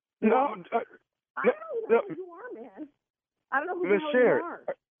 No. I don't know who you are, man. I don't know who the hell Sharon, you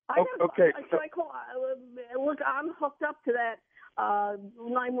are. Okay. So I call. Look, I'm hooked up to that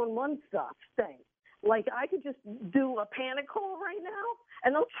 911 thing. Like, I could just do a panic call right now,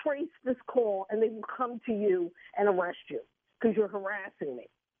 and they'll trace this call, and they will come to you and arrest you because you're harassing me.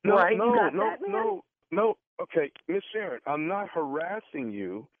 No, right? No. Okay, Miss Sharon, I'm not harassing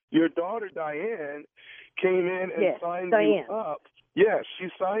you. Your daughter, Diane, came in and signed you up. Yes, she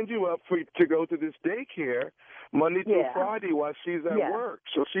signed you up to go to this daycare Monday through Friday while she's at work.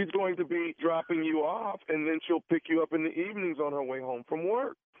 So she's going to be dropping you off, and then she'll pick you up in the evenings on her way home from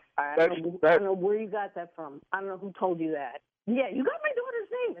work. I don't know where you got that from. I don't know who told you that. Yeah, you got my daughter's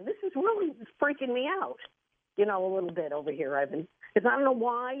name, and this is really freaking me out, a little bit over here, Evan. Because I don't know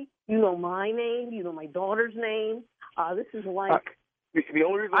why. You know my name. You know my daughter's name. This is like... The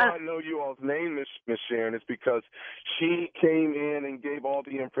only reason I know you all's name, Miss Sharon, is because she came in and gave all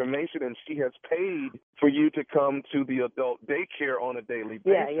the information, and she has paid for you to come to the adult daycare on a daily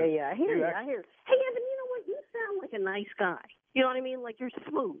basis. Yeah. I hear you. Hey, Evan, you know what? You sound like a nice guy. You know what I mean? Like, you're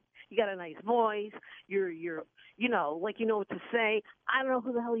smooth. You got a nice voice. You're like you know what to say. I don't know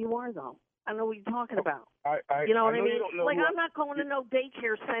who the hell you are, though. I don't know what you're talking about. You know what I mean? Like, I'm not going to no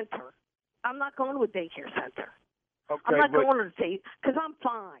daycare center. I'm not going to a daycare center. Okay, I'm not going to say, because I'm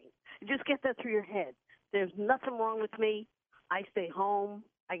fine. Just get that through your head. There's nothing wrong with me. I stay home.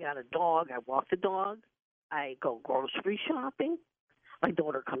 I got a dog. I walk the dog. I go grocery shopping. My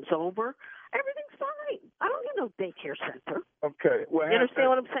daughter comes over. Everything's fine. I don't need no daycare center. Okay. Well, you understand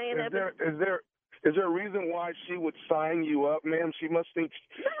what I'm saying, Evan? Is there a reason why she would sign you up, ma'am? She must think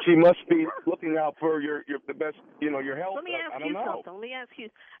she must be looking out for the best, your health. Let me ask you something. Let me ask you,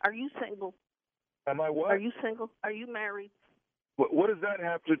 are you single? Am I what? Are you single? Are you married? What does that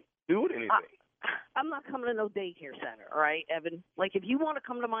have to do with anything? I'm not coming to no daycare center, all right, Evan? Like, if you want to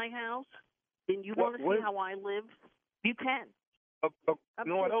come to my house, then you want to see how I live, you can.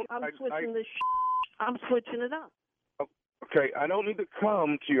 No, I don't. I'm switching this I'm switching it up. Okay, I don't need to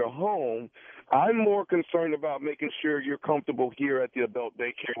come to your home. I'm more concerned about making sure you're comfortable here at the adult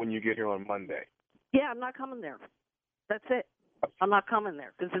daycare when you get here on Monday. Yeah, I'm not coming there. That's it. I'm not coming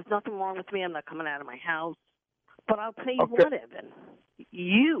there because there's nothing wrong with me. I'm not coming out of my house. But I'll tell you Okay. what, Evan.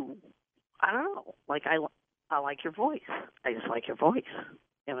 I don't know. Like, I like your voice. I just like your voice.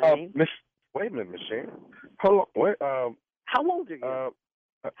 You know what I mean? Wait a minute, Miss Sharon. Hold on. Wait, How old are you?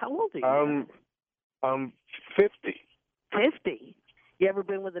 How old are you? I'm 50. 50. You ever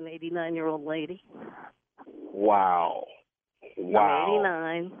been with an 89-year-old lady? Wow. I'm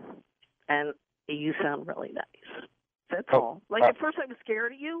 89, and you sound really nice. That's all. Like, at first I was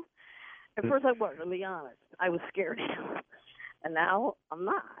scared of you. At first I was, I'll be honest. I was scared of you. And now I'm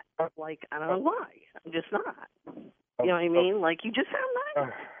not. Like, I don't know why. I'm just not. You know what I mean? Like, you just sound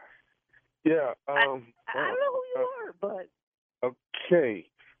nice. Yeah. I don't know who you are, but... Okay.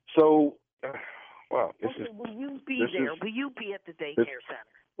 So, wow. Will you be there? Will you be at the daycare center?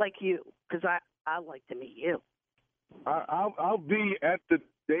 Like you? Because I like to meet you. I'll be at the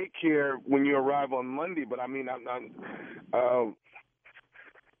daycare when you arrive on Monday, but I mean,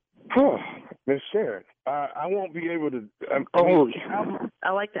 Miss Sharon, I won't be able to.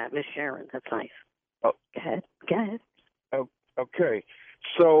 I like that, Miss Sharon. That's nice. Oh. Go ahead. Okay.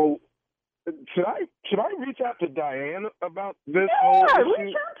 So, should I reach out to Diane about this whole issue?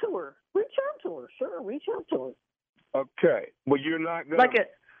 Reach out to her. Sure, reach out to her. Okay. Well, you're not gonna.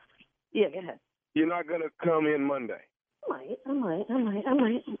 Yeah, go ahead. You're not gonna come in Monday. I might. I don't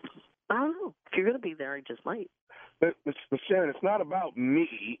know. If you're gonna be there, I just might. Miss Sharon, it's not about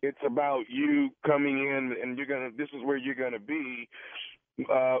me. It's about you coming in, and this is where you're gonna be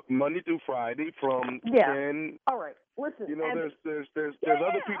Monday through Friday from 10. All right. Listen. You know, there's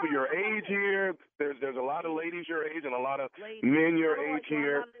other people your age here. There's a lot of ladies your age and a lot of men your age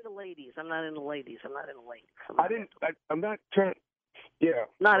here. I'm not into ladies. I'm not trying. Yeah.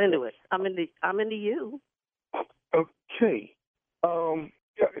 Not into it. I'm into you. Okay.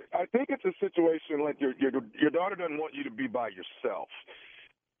 Yeah, I think it's a situation like your daughter doesn't want you to be by yourself.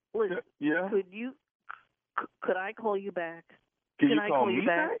 Listen, yeah. Could I call you back? Can I you call me me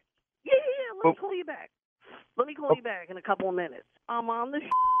back? Yeah. Let me call you back. Let me call you back in a couple of minutes. I'm on the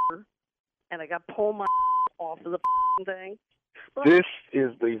and I got to pull my off of the thing. This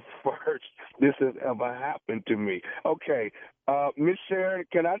is the first this has ever happened to me. Okay, Miss Sharon,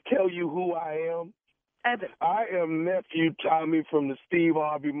 can I tell you who I am? Evan. I am nephew Tommy from the Steve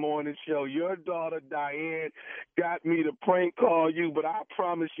Harvey Morning Show. Your daughter Diane got me to prank call you, but I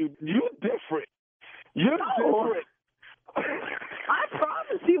promise you, you're different. You're different. I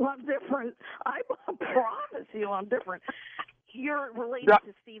promise you I'm different. I promise you I'm different. You're related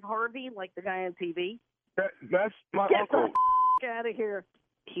to Steve Harvey, like the guy on TV? That's my Get uncle. the out of here.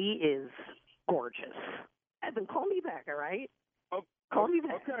 He is gorgeous. Evan, call me back, all right? Call me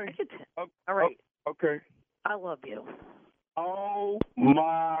back. Okay. All right. Okay. I love you. Oh,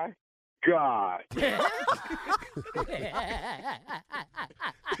 my God.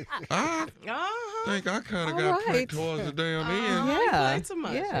 I think I kind of got pricked towards the damn end. Yeah. Too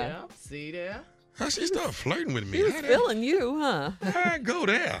much. Yeah. See there? How she start flirting with me? He was feeling you, huh? I go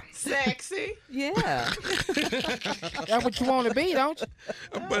there. Sexy. Yeah. That's what you want to be, don't you?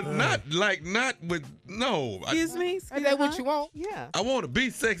 But not with, no. Excuse me? Is that what you want? Yeah. I want to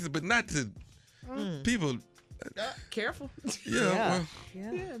be sexy, but not to people. Careful. Yeah.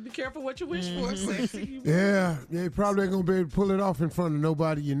 Yeah, be careful what you wish for, sexy. Yeah, you probably ain't going to be able to pull it off in front of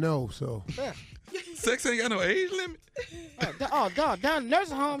nobody you know, so. Sex ain't got no age limit. Dog, down the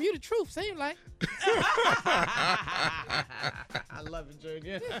nursing home, you the truth, seem like. I love it,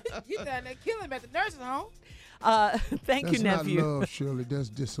 Junior. You down there killing him at the nursing home. Thank you, nephew. That's not love, Shirley. That's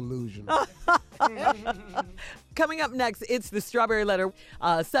disillusion. Coming up next, it's the Strawberry Letter.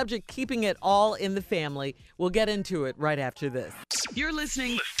 Subject, keeping it all in the family. We'll get into it right after this. You're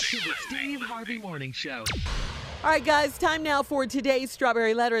listening to the Steve Harvey Morning Show. All right, guys, time now for today's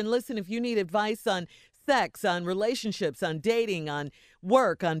Strawberry Letter. And listen, if you need advice on sex, on relationships, on dating, on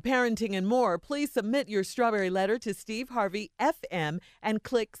work, on parenting, and more, please submit your Strawberry Letter to Steve Harvey FM and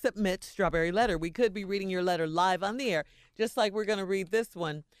click Submit Strawberry Letter. We could be reading your letter live on the air, just like we're going to read this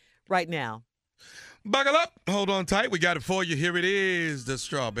one right now. Buckle up. Hold on tight. We got it for you. Here it is, the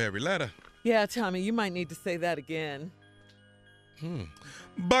Strawberry Letter. Yeah, Tommy, you might need to say that again.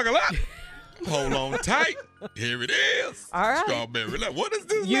 Buckle up. Hold on tight. Here it is. All right. Strawberry Letter. What is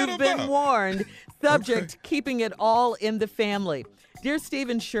this You've letter been about? warned. Subject, keeping it all in the family. Dear Steve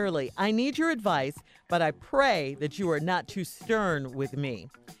and Shirley, I need your advice, but I pray that you are not too stern with me.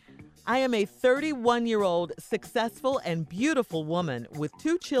 I am a 31-year-old successful and beautiful woman with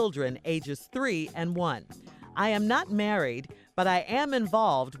 2 children, ages 3 and 1. I am not married, but I am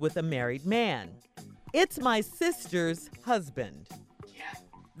involved with a married man. It's my sister's husband.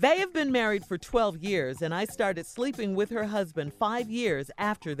 They have been married for 12 years, and I started sleeping with her husband 5 years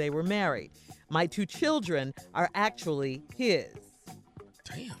after they were married. My 2 children are actually his.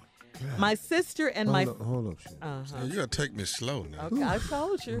 Damn. My sister and Hold up, shit. So you gotta take me slow now. Okay, I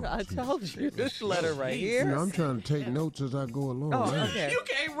told you. This letter right here. You know, I'm trying to take notes as I go along. Oh, man. okay. You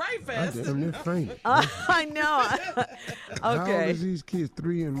can't write fast. I damn near fainted. I know. How old Okay. is these kids?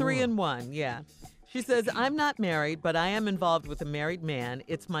 3 and 1? 3 and 1, yeah. She says, I'm not married, but I am involved with a married man.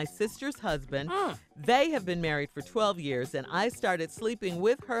 It's my sister's husband. They have been married for 12 years, and I started sleeping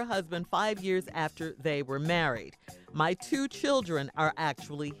with her husband 5 years after they were married. My 2 children are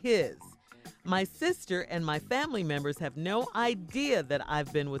actually his. My sister and my family members have no idea that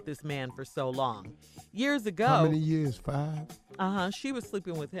I've been with this man for so long. Years ago. How many years? 5? She was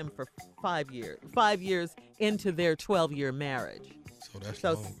sleeping with him for 5 years. 5 years into their 12-year marriage. So that's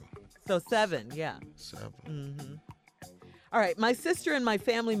So, longer. so 7, yeah. 7. Mm-hmm. All right, my sister and my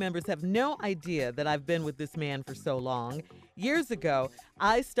family members have no idea that I've been with this man for so long. Years ago,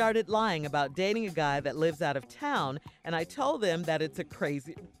 I started lying about dating a guy that lives out of town, and I told them that it's a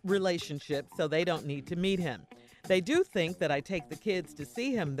crazy relationship, so they don't need to meet him. They do think that I take the kids to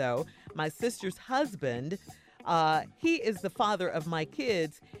see him, though. My sister's husband, he is the father of my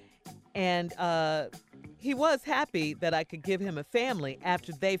kids, and he was happy that I could give him a family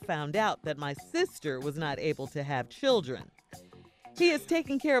after they found out that my sister was not able to have children. He has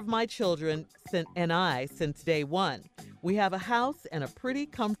taken care of my children and I since day one. We have a house and a pretty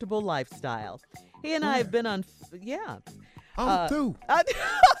comfortable lifestyle. He and I have been on, I'm through.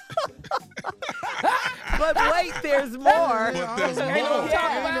 But wait, there's more.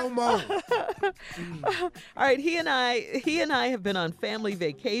 No more. All right, he and I have been on family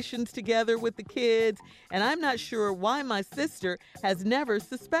vacations together with the kids, and I'm not sure why my sister has never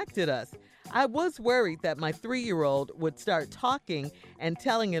suspected us. I was worried that my 3-year-old would start talking and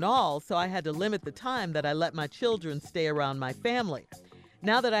telling it all, so I had to limit the time that I let my children stay around my family.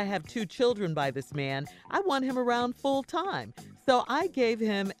 Now that I have 2 children by this man, I want him around full time, so I gave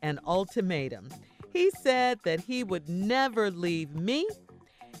him an ultimatum. He said that he would never leave me,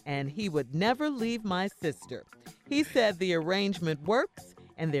 and he would never leave my sister. He said the arrangement works,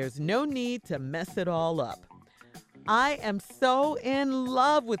 and there's no need to mess it all up. I am so in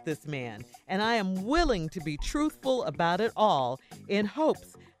love with this man, and I am willing to be truthful about it all in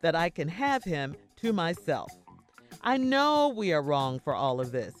hopes that I can have him to myself. I know we are wrong for all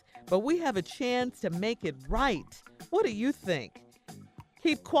of this, but we have a chance to make it right. What do you think?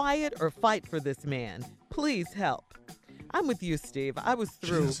 Keep quiet or fight for this man. Please help. I'm with you, Steve. I was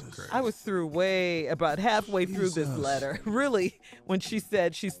through way about halfway through this letter. Really, when she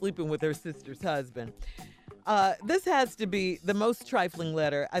said she's sleeping with her sister's husband. This has to be the most trifling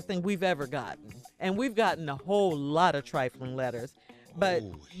letter I think we've ever gotten. And we've gotten a whole lot of trifling letters. But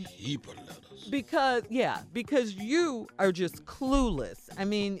heap of letters. Because you are just clueless. I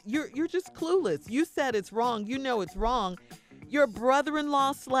mean, you're just clueless. You said it's wrong. You know it's wrong. Your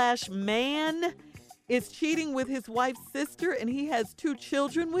brother-in-law / man is cheating with his wife's sister, and he has 2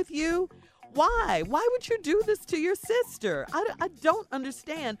 children with you. Why? Why would you do this to your sister? I don't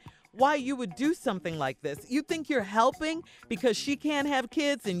understand why you would do something like this. You think you're helping because she can't have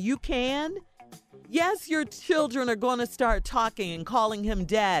kids and you can? Yes, your children are going to start talking and calling him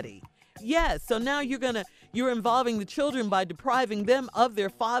daddy. Yes, so now you're involving the children by depriving them of their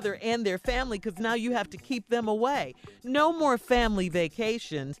father and their family because now you have to keep them away. No more family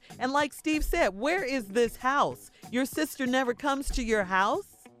vacations. And like Steve said, where is this house? Your sister never comes to your house?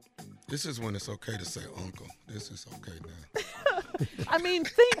 This is when it's okay to say uncle. This is okay now. I mean,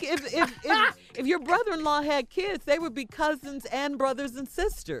 think if your brother-in-law had kids, they would be cousins and brothers and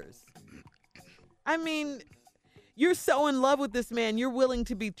sisters. I mean, you're so in love with this man, you're willing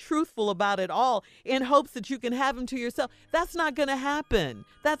to be truthful about it all in hopes that you can have him to yourself. That's not going to happen.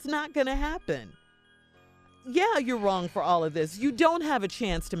 That's not going to happen. Yeah, you're wrong for all of this. You don't have a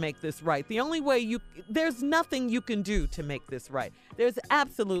chance to make this right. The only way there's nothing you can do to make this right. There's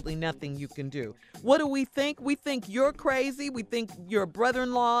absolutely nothing you can do. What do we think? We think you're crazy. We think your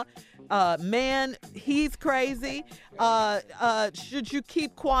brother-in-law, man, he's crazy. Should you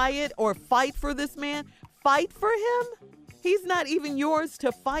keep quiet or fight for this man? Fight for him? He's not even yours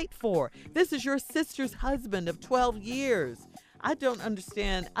to fight for. This is your sister's husband of 12 years. I don't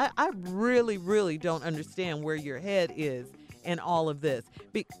understand. I really, really don't understand where your head is in all of this.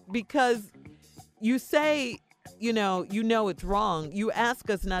 Because you say, you know it's wrong. You ask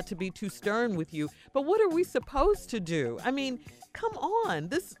us not to be too stern with you. But what are we supposed to do? I mean, come on.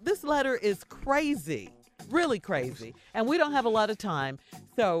 This letter is crazy. Really crazy. And we don't have a lot of time.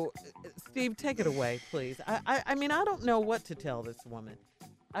 So, Steve, take it away, please. I mean, I don't know what to tell this woman.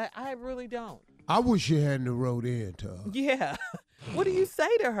 I really don't. I wish you hadn't wrote in to her. Yeah. What do you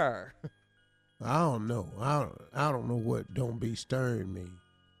say to her? I don't know. I don't know what "don't be stern" mean.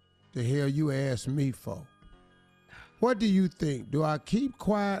 The hell you asked me for? What do you think? Do I keep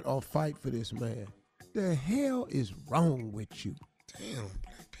quiet or fight for this man? The hell is wrong with you? Damn,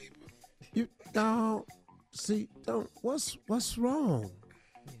 black people. You don't see. Don't. What's wrong?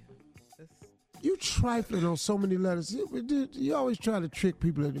 You trifling on so many letters. You always try to trick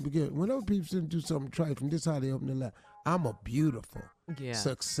people at the beginning. Whenever people do something trifling, this is how they open their letter. I'm a beautiful,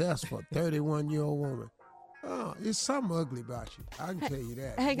 successful 31-year-old woman. Oh, it's something ugly about you. I can tell you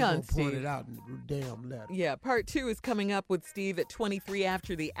that. Hang on, Steve. Point it out in the damn letter. Yeah, part 2 is coming up with Steve at 23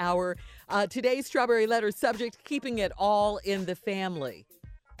 after the hour. Today's Strawberry Letter subject, keeping it all in the family.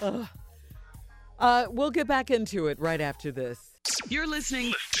 We'll get back into it right after this. You're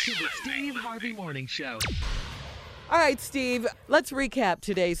listening to the Steve Harvey Morning Show. All right, Steve, let's recap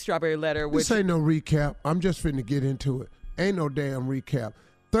today's Strawberry Letter. This ain't no recap. I'm just finna get into it. Ain't no damn recap.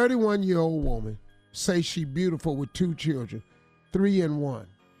 31-year-old woman say she beautiful with 2 children, 3 and 1.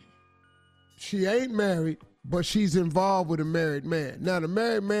 She ain't married, but she's involved with a married man. Now, the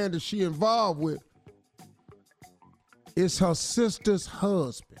married man that she involved with is her sister's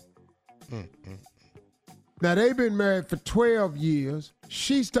husband. Now, they've been married for 12 years.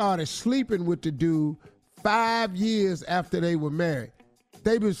 She started sleeping with the dude 5 years after they were married.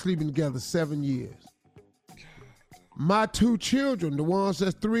 They've been sleeping together 7 years. My 2 children, the ones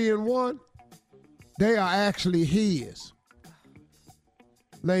that's 3 and 1, they are actually his.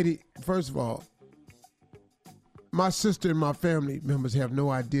 Lady, first of all, my sister and my family members have no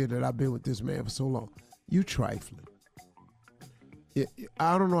idea that I've been with this man for so long. You trifling.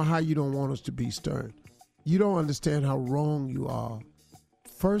 I don't know how you don't want us to be stern. You don't understand how wrong you are.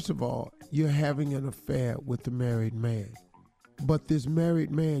 First of all, you're having an affair with the married man. But this married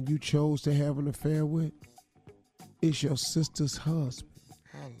man you chose to have an affair with is your sister's husband.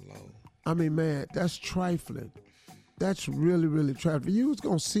 Hello. I mean, man, that's trifling. That's really, really trifling. You was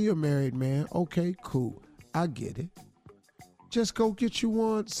going to see a married man. Okay, cool. I get it. Just go get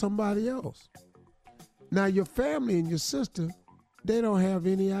you somebody else. Now, your family and your sister, they don't have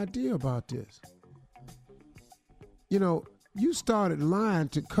any idea about this. You know, you started lying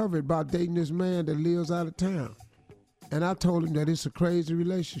to cover it about dating this man that lives out of town. And I told him that it's a crazy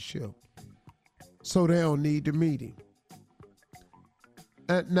relationship. So they don't need to meet him.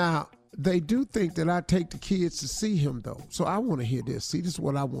 Now, they do think that I take the kids to see him, though. So I want to hear this. See, this is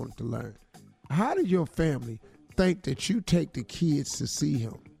what I wanted to learn. How do your family think that you take the kids to see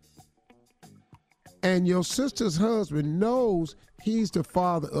him? And your sister's husband knows he's the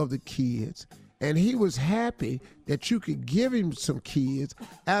father of the kids, and he was happy that you could give him some kids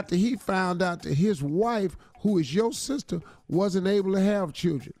after he found out that his wife, who is your sister, wasn't able to have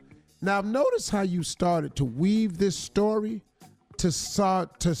children. Now, notice how you started to weave this story to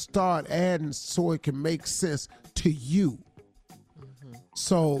start adding so it can make sense to you.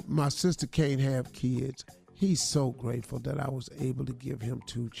 So my sister can't have kids. He's so grateful that I was able to give him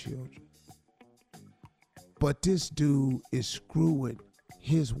 2 children. But this dude is screwing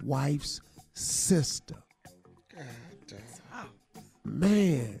his wife's sister.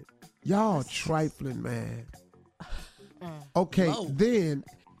 Man, y'all trifling, man. Okay, then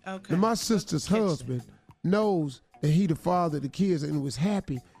my sister's husband knows that he the father of the kids and was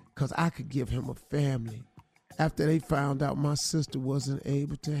happy because I could give him a family after they found out my sister wasn't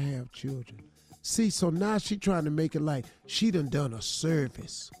able to have children. See, so now she trying to make it like she done a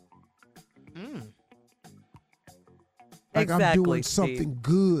service. Like exactly, I'm doing Steve. something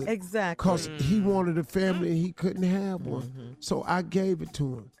good. Exactly. Because he wanted a family and he couldn't have one. So I gave it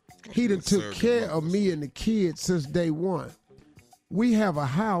to him. He done took care of me and the kids since day one. We have a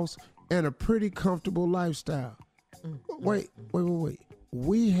house and a pretty comfortable lifestyle. Wait.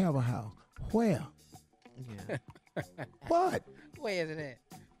 We have a house. Where? Yeah. What? Where is it at?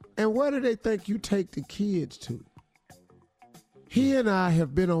 And where do they think you take the kids to? He and I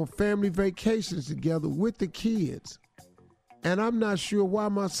have been on family vacations together with the kids. And I'm not sure why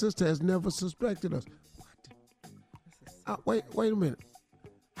my sister has never suspected us. What? Wait a minute.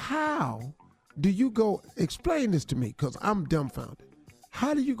 How do you go? Explain this to me, because I'm dumbfounded.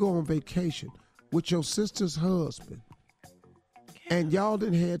 How do you go on vacation with your sister's husband and y'all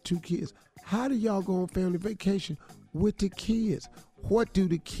done had 2 kids? How do y'all go on family vacation with the kids? What do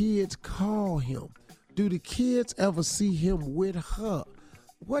the kids call him? Do the kids ever see him with her?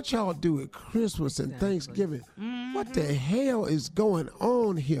 What y'all do at Christmas and Thanksgiving? What the hell is going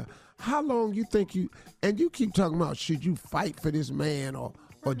on here? How long you think and you keep talking about should you fight for this man or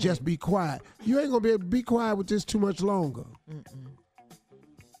just be quiet? You ain't gonna be able to be quiet with this too much longer.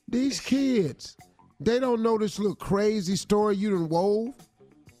 These kids, they don't know this little crazy story you done wove.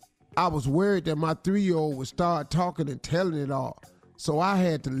 I was worried that my 3-year-old would start talking and telling it all. So I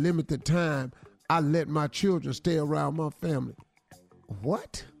had to limit the time I let my children stay around my family.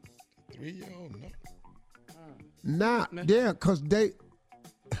 What? 3-year-old, no. Nah, yeah, because they...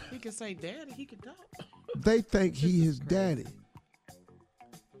 He can say daddy, he can talk. They think he his daddy.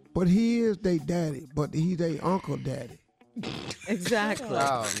 But he is their daddy, but he their uncle daddy. Exactly.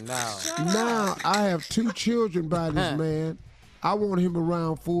 Oh, no. Now I have 2 children by this man. I want him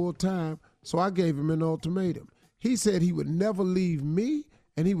around full time, so I gave him an ultimatum. He said he would never leave me,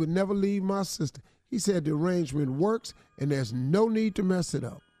 and he would never leave my sister. He said the arrangement works, and there's no need to mess it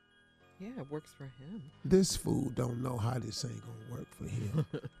up. Yeah, it works for him. This fool don't know how this ain't gonna work for him.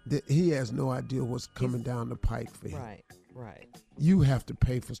 He has no idea what's coming down the pike for him. Right. You have to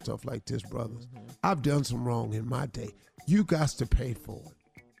pay for stuff like this, brothers. I've done some wrong in my day. You got to pay for it.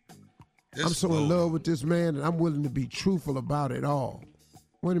 I'm so in love with this man, and I'm willing to be truthful about it all.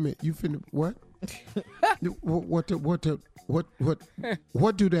 Wait a minute, you finna what?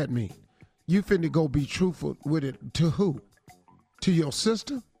 What do that mean? You finna go be truthful with it to who? To your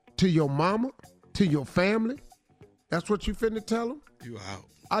sister? To your mama? To your family? That's what you finna tell them? You out.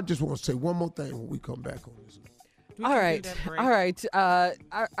 I just want to say one more thing when we come back on this. All right.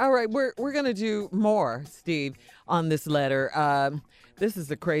 We're gonna do more, Steve, on this letter. This is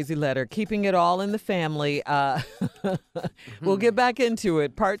a crazy letter. Keeping it all in the family. We'll get back into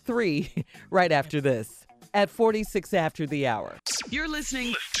it. Part 3 right after this. At 46 after the hour. You're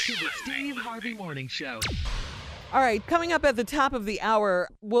listening to the Steve Harvey Morning Show. All right, coming up at the top of the hour,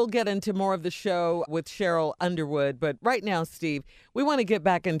 we'll get into more of the show with Sheryl Underwood. But right now, Steve, we want to get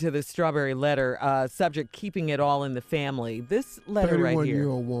back into the strawberry letter subject, keeping it all in the family. This letter right here.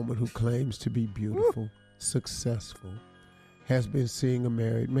 31-year-old woman who claims to be beautiful, successful, has been seeing a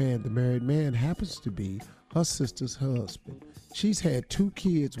married man. The married man happens to be her sister's husband. She's had 2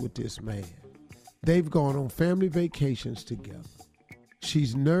 kids with this man. They've gone on family vacations together.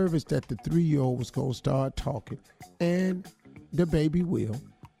 She's nervous that the 3-year-old was going to start talking, and the baby will.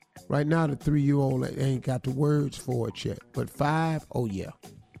 Right now, the 3-year-old ain't got the words for it yet, but 5, oh yeah.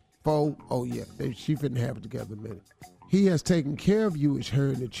 4, oh yeah. She finna have it together in a minute. He has taken care of you as her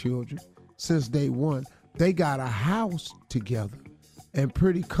and the children since day one. They got a house together and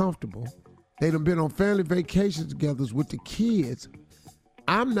pretty comfortable. They done been on family vacations together with the kids.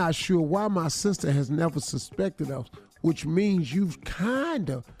 I'm not sure why my sister has never suspected us, which means you've kind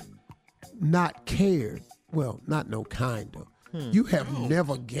of not cared. Well, not no kind of. You have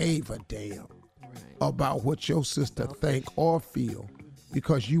never gave a damn about what your sister think or feel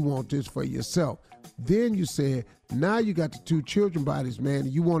because you want this for yourself. Then you said, now you got the 2 children by this man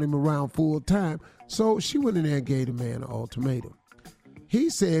and you want him around full time. So she went in there and gave the man an ultimatum. He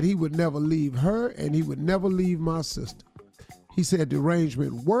said he would never leave her and he would never leave my sister. He said the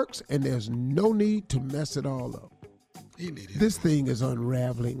arrangement works and there's no need to mess it all up. This thing is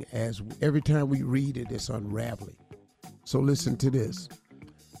unraveling as every time we read it, it's unraveling. So listen to this.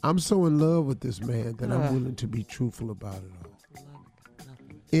 I'm so in love with this man that I'm willing to be truthful about it all.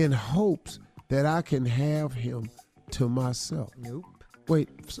 In hopes that I can have him to myself. Nope. Wait,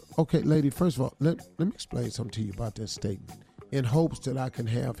 okay, lady, first of all, let me explain something to you about that statement. In hopes that I can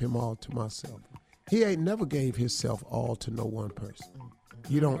have him all to myself. He ain't never gave himself all to no one person.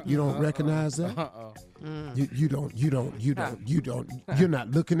 You don't recognize that? You're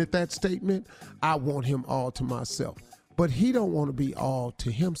not looking at that statement. I want him all to myself. But he don't want to be all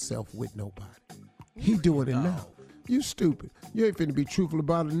to himself with nobody. He doing it now. You stupid. You ain't finna be truthful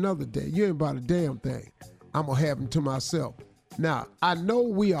about it another day. You ain't about a damn thing. I'm gonna have him to myself. Now, I know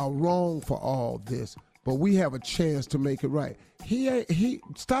we are wrong for all this, but we have a chance to make it right.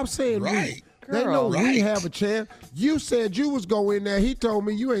 Stop saying right. They know we have a chance. You said you was going in there. He told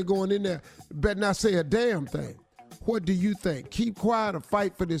me you ain't going in there. Better not say a damn thing. What do you think? Keep quiet or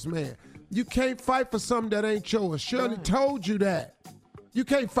fight for this man? You can't fight for something that ain't yours. Shirley told you that. You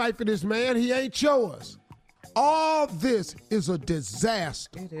can't fight for this man. He ain't yours. All this is a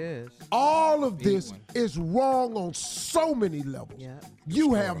disaster. It is. All of this is wrong on so many levels. Yeah.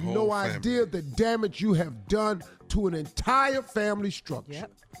 You have no idea the damage you have done to an entire family structure.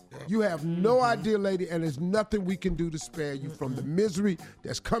 Yep. You have no idea, lady, and there's nothing we can do to spare you from the misery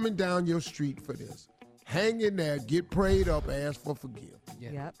that's coming down your street for this. Hang in there, get prayed up, ask for forgiveness.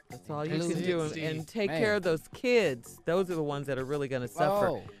 Yep, that's all you can do. And take care of those kids. Those are the ones that are really going to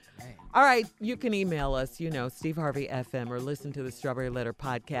suffer. All right, you can email us, Steve Harvey FM, or listen to the Strawberry Letter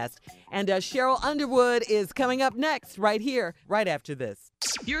podcast. And Sheryl Underwood is coming up next, right here, right after this.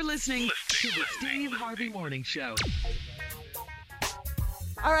 You're listening to the Steve Harvey Morning Show.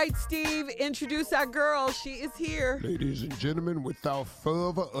 All right, Steve, introduce our girl. She is here. Ladies and gentlemen, without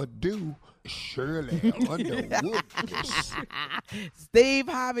further ado, Sheryl Underwood. Steve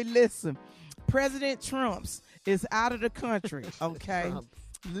Harvey, listen. President Trump's is out of the country, okay?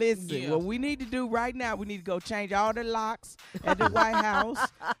 Listen, what we need to do right now, we need to go change all the locks at the White House.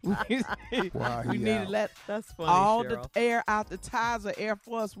 We need to let all the air out the tires of Air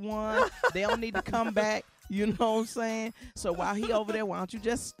Force One. They don't need to come back. You know what I'm saying? So while he over there, why don't you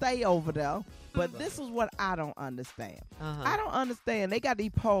just stay over there? But this is what I don't understand. I don't understand. They got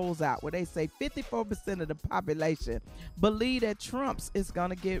these polls out where they say 54% of the population believe that Trump's is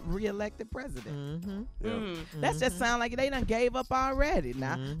going to get reelected president. That just sounds like they done gave up already.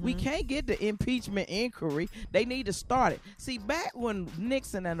 Now, we can't get the impeachment inquiry. They need to start it. See, back when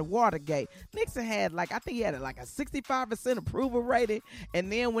Nixon and the Watergate, Nixon had I think he had a 65% approval rating.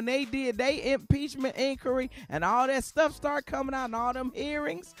 And then when they did their impeachment inquiry and all that stuff started coming out and all them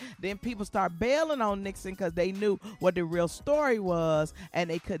hearings, then people start bailing on Nixon because they knew what the real story was and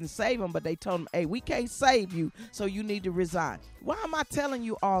they couldn't save him, but they told him, hey, we can't save you, so you need to resign. Why am I telling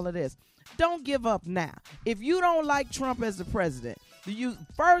you all of this? Don't give up now. If you don't like Trump as the president,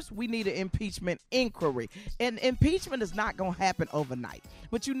 first we need an impeachment inquiry. And impeachment is not going to happen overnight.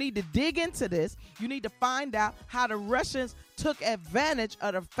 But you need to dig into this. You need to find out how the Russians took advantage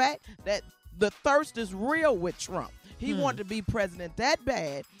of the fact that the thirst is real with Trump. He wanted to be president that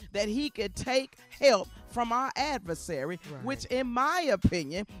bad that he could take help from our adversary, which in my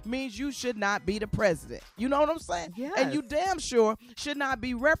opinion means you should not be the president. You know what I'm saying? Yes. And you damn sure should not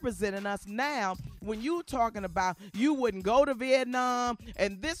be representing us now when you talking about you wouldn't go to Vietnam,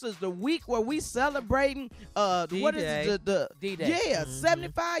 and this is the week where we celebrating what is it, the D-Day.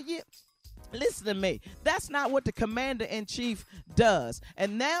 75 years. Listen to me. That's not what the commander-in-chief does.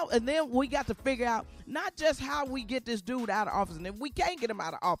 And then we got to figure out not just how we get this dude out of office. And if we can't get him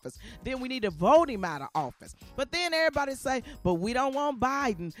out of office, then we need to vote him out of office. But then everybody say, but we don't want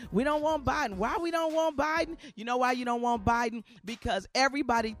Biden. We don't want Biden. Why we don't want Biden? You know why you don't want Biden? Because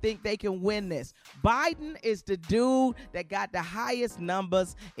everybody think they can win this. Biden is the dude that got the highest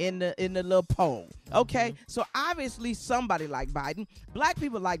numbers in the little poll. Okay? So obviously somebody like Biden. Black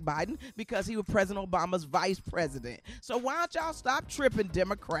people like Biden because he was President Obama's vice president. So why don't y'all stop tripping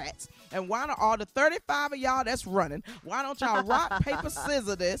Democrats? And why don't all the 35 of y'all that's running, why don't y'all rock, paper,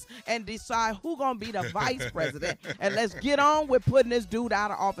 scissors this and decide who gonna be the vice president? And let's get on with putting this dude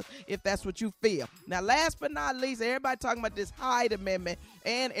out of office if that's what you feel. Now, last but not least, everybody talking about this Hyde Amendment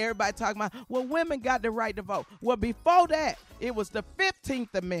and everybody talking about, well, women got the right to vote. Well, before that, it was the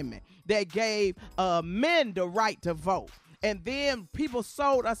 15th Amendment that gave men the right to vote. And then people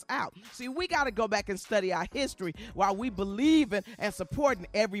sold us out. See, we got to go back and study our history while we believe in and supporting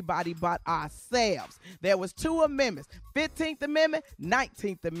everybody but ourselves. There was 2 amendments, 15th Amendment,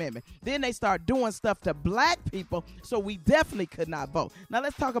 19th Amendment. Then they start doing stuff to black people, so we definitely could not vote. Now,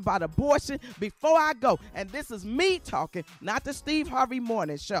 let's talk about abortion before I go. And this is me talking, not the Steve Harvey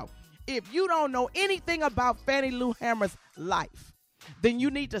Morning Show. If you don't know anything about Fannie Lou Hamer's life, then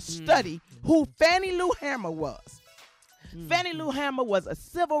you need to study who Fannie Lou Hamer was. Fannie Lou Hamer was a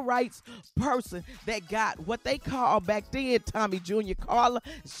civil rights person that got what they called back then, Tommy Jr., Carla,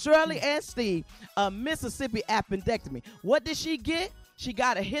 Shirley, and Steve, a Mississippi appendectomy. What did she get? She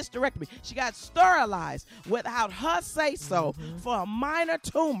got a hysterectomy. She got sterilized without her say-so for a minor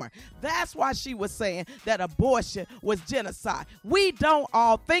tumor. That's why she was saying that abortion was genocide. We don't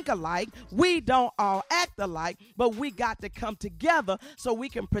all think alike. We don't all act alike, but we got to come together so we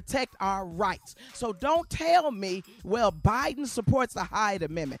can protect our rights. So don't tell me, well, Biden supports the Hyde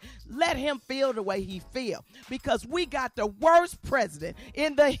Amendment. Let him feel the way he feel, because we got the worst president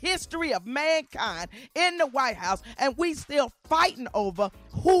in the history of mankind in the White House, and we still fighting over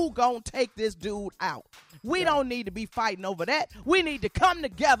who gonna take this dude out. We don't need to be fighting over that. We need to come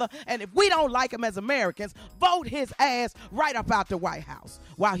together, and if we don't like him as Americans, vote his ass right up out the White House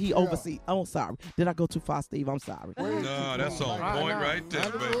while he oversees. Oh, sorry. Did I go too far, Steve? I'm sorry. No, that's on point right there,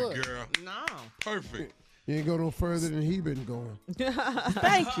 baby girl. No. Perfect. You ain't go no further than he been going.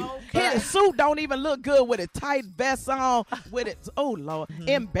 Thank you. His suit don't even look good with a tight vest on, with it. Oh, Lord.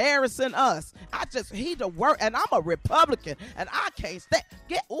 Embarrassing us. He the worst. And I'm a Republican, and I can't stand.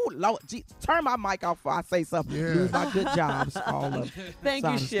 Oh, Lord. Geez, turn my mic off before I say something. Yeah. Lose my good jobs. All of Thank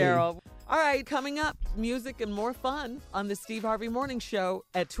you, Sheryl. All right, coming up, music and more fun on the Steve Harvey Morning Show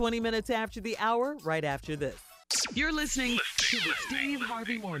at 20 minutes after the hour, right after this. You're listening to the Steve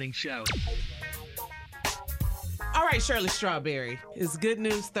Harvey Morning Show. All right, Shirley Strawberry. It's Good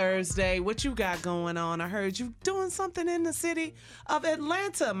News Thursday. What you got going on? I heard you doing something in the city of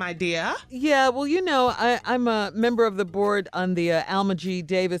Atlanta, my dear. Yeah, well, you know, I'm a member of the board on the Alma G.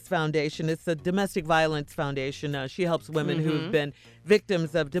 Davis Foundation. It's a domestic violence foundation. She helps women who've been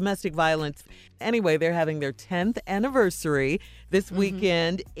victims of domestic violence. Anyway, they're having their 10th anniversary this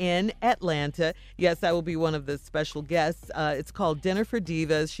weekend in Atlanta. Yes, I will be one of the special guests. It's called Dinner for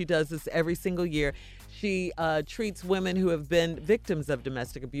Divas. She does this every single year. She treats women who have been victims of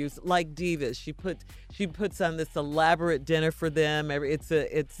domestic abuse like divas. She puts on this elaborate dinner for them. It's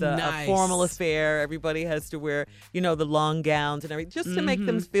a formal affair. Everybody has to wear, you know, the long gowns and everything, just to make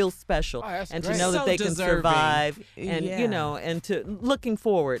them feel special and great. to know that they can survive and Yeah. you know, and to looking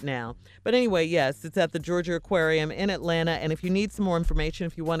forward now. But anyway, yes, it's at the Georgia Aquarium in Atlanta. And if you need some more information,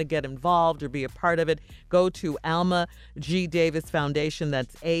 if you want to get involved or be a part of it, go to Alma G. Davis Foundation.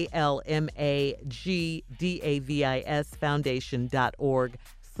 That's ALMAGDAVIS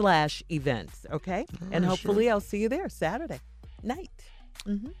Foundation.org/events. Okay. And hopefully I'll see you there Saturday night.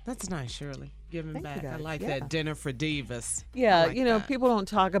 That's nice, Shirley. Giving Thank you, back. I guys. like Yeah. that. Dinner for Divas. Yeah, I like you know, that. people don't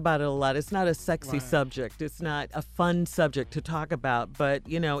talk about it a lot. It's not a sexy subject. It's not a fun subject to talk about, but,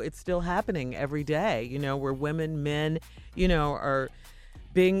 you know, it's still happening every day, you know, where women, men, you know, are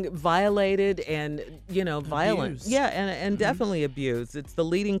being violated and, you know, violent. Abused. Yeah, and definitely abused. It's the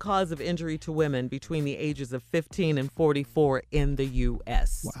leading cause of injury to women between the ages of 15 and 44 in the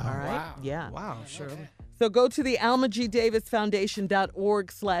U.S. Wow. All right? Wow. Yeah. Wow, Shirley. So go to the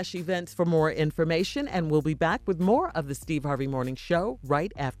almagdavisfoundation.org/events for more information, and we'll be back with more of the Steve Harvey Morning Show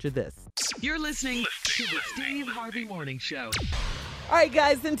right after this. You're listening to the Steve Harvey Morning Show. All right,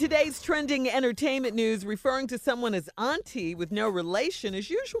 guys, in today's trending entertainment news, referring to someone as auntie with no relation is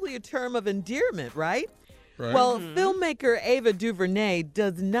usually a term of endearment, right? Right. Well, filmmaker Ava DuVernay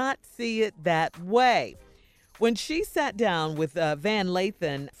does not see it that way. When she sat down with Van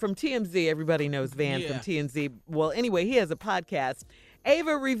Lathan from TMZ, everybody knows Van from TMZ. Well, anyway, he has a podcast.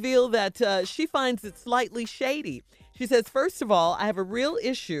 Ava revealed that she finds it slightly shady. She says, first of all, I have a real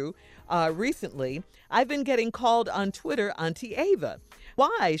issue recently. I've been getting called on Twitter Auntie Ava.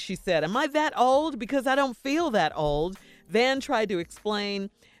 Why? She said, am I that old? Because I don't feel that old. Van tried to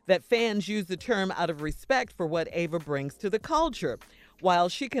explain that fans use the term out of respect for what Ava brings to the culture. While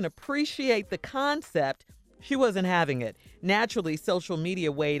she can appreciate the concept, she wasn't having it. Naturally, social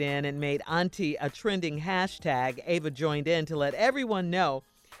media weighed in and made Auntie a trending hashtag. Ava joined in to let everyone know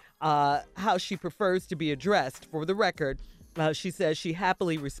how she prefers to be addressed. For the record, she says she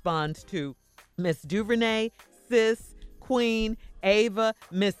happily responds to Miss DuVernay, Sis, Queen, Ava,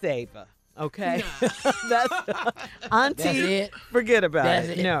 Miss Ava. Okay? That's Auntie. That's it? Forget about That's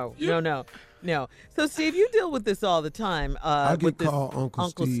it. it? No. So, Steve, you deal with this all the time. I with get this called Uncle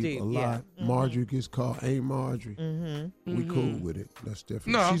Steve a lot. Yeah. Marjorie gets called Aunt Marjorie. We cool with it. That's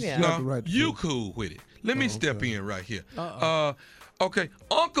different. No, She's got the right to you do it. cool with it. Let me step in right here. Okay,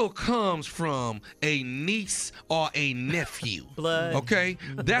 uncle comes from a niece or a nephew. Blood. Okay,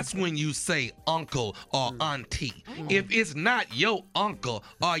 that's when you say uncle or auntie. If it's not your uncle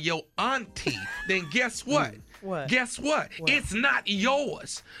or your auntie, then guess what? What? Guess what? It's not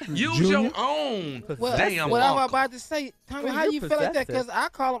yours. Use Junior? your own Well, damn what I'm uncle. about to say, Tommy, Well, how you're you feel like that? possessive. Because I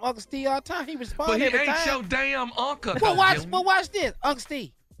call him Uncle Steve all the time. He responds But he every ain't time. your damn uncle. Well, though, Junior. watch this, Uncle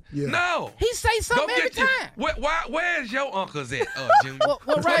Steve. Yeah. No. He say something Go every get your- time. Where's your uncles at, Junior? Well,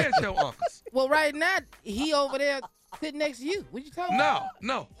 right. Where's your uncles? Well, right now he over there sitting next to you. What you talking about?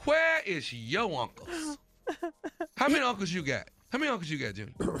 No. Where is your uncles? How many uncles you got? How many uncles you got,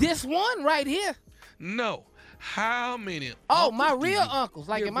 Junior? This one right here. No. How many? Oh, uncles my do real you- uncles,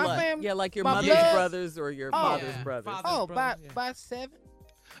 like Your in my blood. family. Yeah, like your my mother's blood. brothers or your father's brothers. Oh, by 7.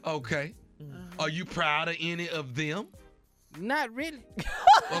 Okay. Are you proud of any of them? Not really.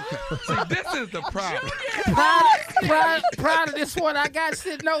 Okay. See, this is the problem. proud of this one I got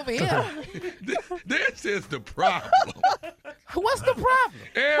sitting over here. This is the problem. What's the problem?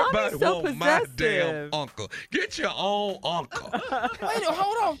 Everybody so want my possessive? damn uncle. Get your own uncle.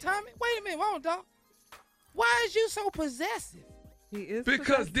 Hold on, Tommy. Wait a minute, hold on, dog. Why is you so possessive? He is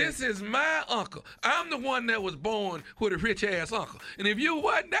Because possessive. this is my uncle. I'm the one that was born with a rich ass uncle. And if you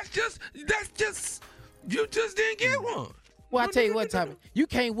wasn't, that's just you just didn't get one. Well, I tell you what, Tommy, you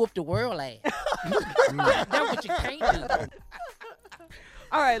can't whoop the world ass. That's what you can't do.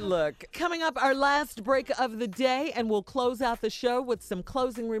 All right, look, coming up, our last break of the day, and we'll close out the show with some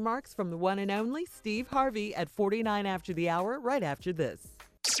closing remarks from the one and only Steve Harvey at 49 after the hour, right after this.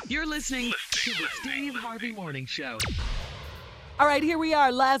 You're listening to the Steve Harvey Morning Show. All right, here we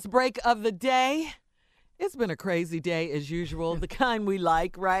are, last break of the day. It's been a crazy day as usual, the kind we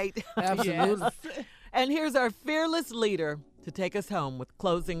like, right? Absolutely. And here's our fearless leader to take us home with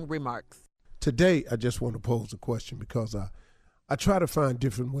closing remarks. Today, I just want to pose a question because I try to find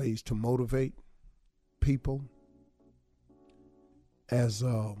different ways to motivate people as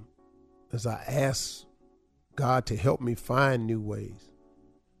I ask God to help me find new ways.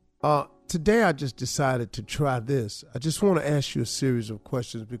 Today, I just decided to try this. I just want to ask you a series of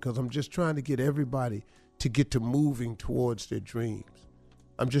questions because I'm just trying to get everybody to get to moving towards their dreams.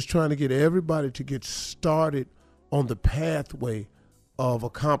 I'm just trying to get everybody to get started on the pathway of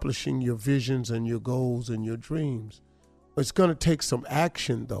accomplishing your visions and your goals and your dreams. It's going to take some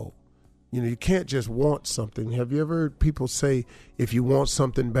action, though. You know, you can't just want something. Have you ever heard people say, if you want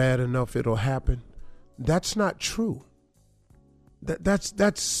something bad enough, it'll happen? That's not true.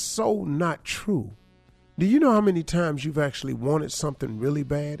 That's so not true. Do you know how many times you've actually wanted something really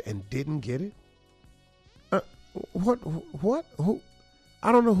bad and didn't get it? What? Who?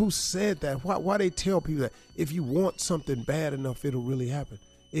 I don't know who said that. Why they tell people that if you want something bad enough, it'll really happen.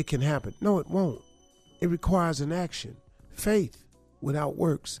 It can happen. No, it won't. It requires an action. Faith without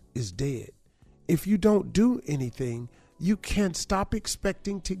works is dead. If you don't do anything, you can't stop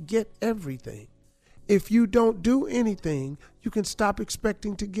expecting to get everything. If you don't do anything, you can stop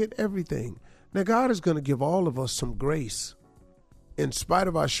expecting to get everything. Now, God is going to give all of us some grace. In spite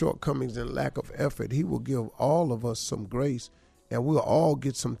of our shortcomings and lack of effort, he will give all of us some grace, and we'll all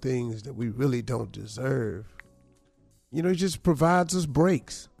get some things that we really don't deserve. You know, he just provides us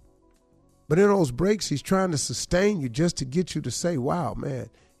breaks. But in those breaks, he's trying to sustain you just to get you to say, wow, man,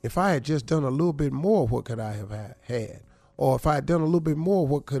 if I had just done a little bit more, what could I have had? Or if I had done a little bit more,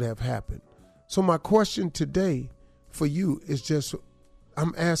 what could have happened? So my question today for you is just,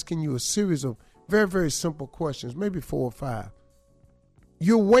 I'm asking you a series of very, very simple questions, maybe 4 or 5.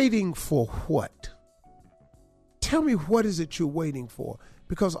 You're waiting for what? Tell me, what is it you're waiting for?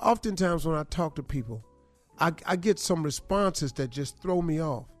 Because oftentimes when I talk to people, I get some responses that just throw me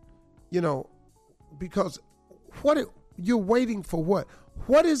off. You know, because you're waiting for what?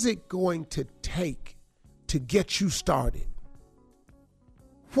 What is it going to take to get you started?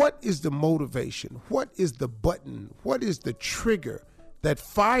 What is the motivation? What is the button? What is the trigger that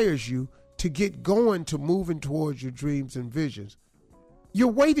fires you to get going, to moving towards your dreams and visions? You're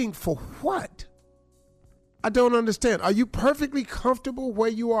waiting for what? I don't understand. Are you perfectly comfortable where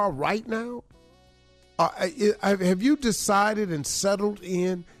you are right now? Have you decided and settled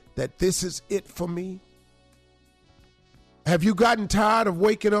in that this is it for me? Have you gotten tired of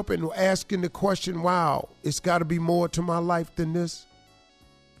waking up and asking the question, wow, it's got to be more to my life than this?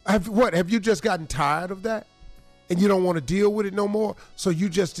 Have you just gotten tired of that? And you don't want to deal with it no more? So you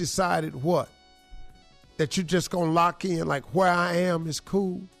just decided what? That you're just going to lock in like where I am is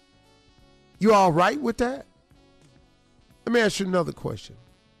cool? You all right with that? Let me ask you another question.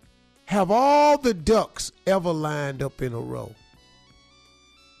 Have all the ducks ever lined up in a row?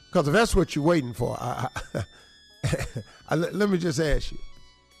 Because if that's what you're waiting for, let me just ask you.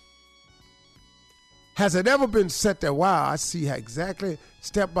 Has it ever been set there? Wow, I see how exactly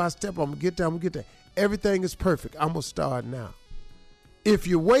step by step I'm going to get there. Everything is perfect. I'm going to start now. If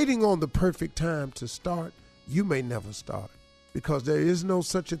you're waiting on the perfect time to start, you may never start because there is no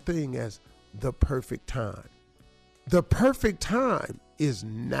such a thing as the perfect time. The perfect time is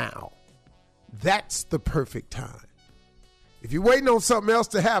now. That's the perfect time. If you're waiting on something else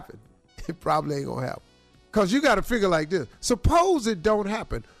to happen, it probably ain't going to happen. Because you got to figure like this. Suppose it don't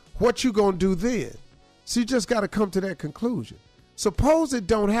happen. What you going to do then? So you just got to come to that conclusion. Suppose it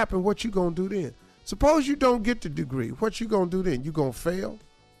don't happen. What you going to do then? Suppose you don't get the degree. What you going to do then? You going to fail?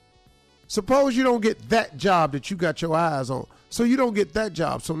 Suppose you don't get that job that you got your eyes on. So you don't get that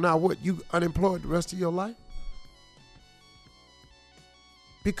job. So now what? You unemployed the rest of your life?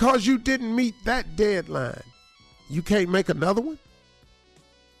 Because you didn't meet that deadline, you can't make another one?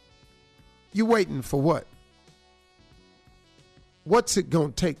 You waiting for what? What's it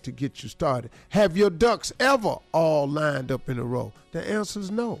going to take to get you started? Have your ducks ever all lined up in a row? The answer is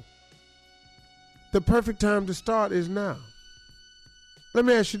no. The perfect time to start is now. Let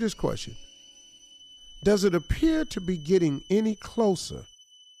me ask you this question. Does it appear to be getting any closer,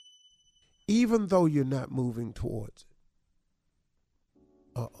 even though you're not moving towards it?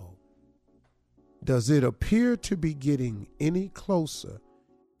 Uh-oh. Does it appear to be getting any closer,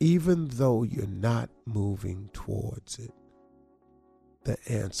 even though you're not moving towards it? The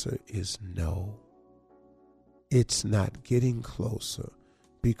answer is no. It's not getting closer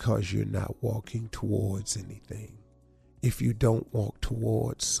because you're not walking towards anything. If you don't walk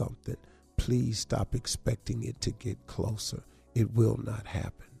towards something, please stop expecting it to get closer. It will not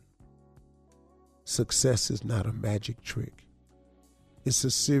happen. Success is not a magic trick. It's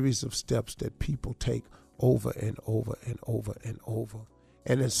a series of steps that people take over and over and over and over.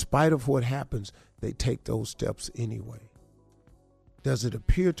 And in spite of what happens, they take those steps anyway. Does it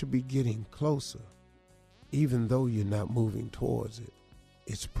appear to be getting closer, even though you're not moving towards it?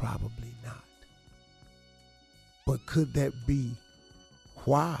 It's probably not. But could that be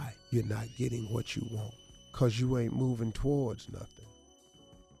why you're not getting what you want? Because you ain't moving towards nothing.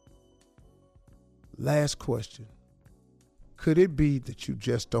 Last question. Could it be that you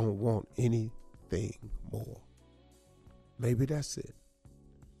just don't want anything more? Maybe that's it.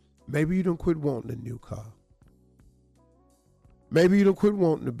 Maybe you don't quit wanting a new car. Maybe you don't quit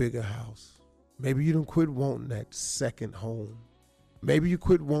wanting a bigger house. Maybe you don't quit wanting that second home. Maybe you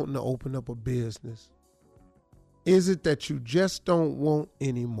quit wanting to open up a business. Is it that you just don't want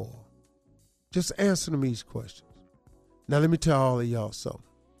any more? Just answer them these questions. Now let me tell all of y'all something.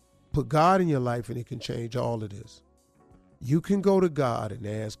 Put God in your life and it can change all of this. You can go to God and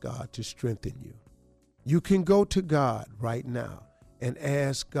ask God to strengthen you. You can go to God right now and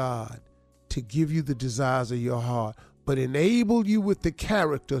ask God to give you the desires of your heart, but enable you with the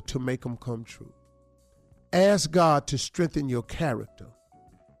character to make them come true. Ask God to strengthen your character.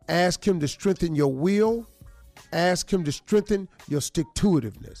 Ask him to strengthen your will. Ask him to strengthen your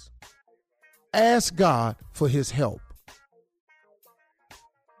stick-to-itiveness. Ask God for his help.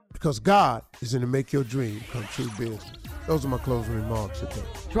 Because God is in to make your dream come true business. Those are my closing remarks today.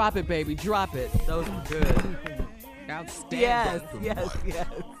 Drop it, baby. Drop it. Those are good. Outstanding. Yes.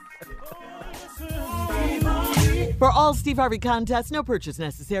 For all Steve Harvey contests, no purchase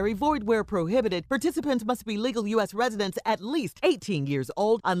necessary, void where prohibited. Participants must be legal U.S. residents at least 18 years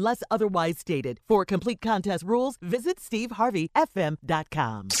old unless otherwise stated. For complete contest rules, visit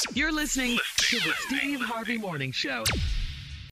SteveHarveyFM.com. You're listening to the Steve Harvey Morning Show.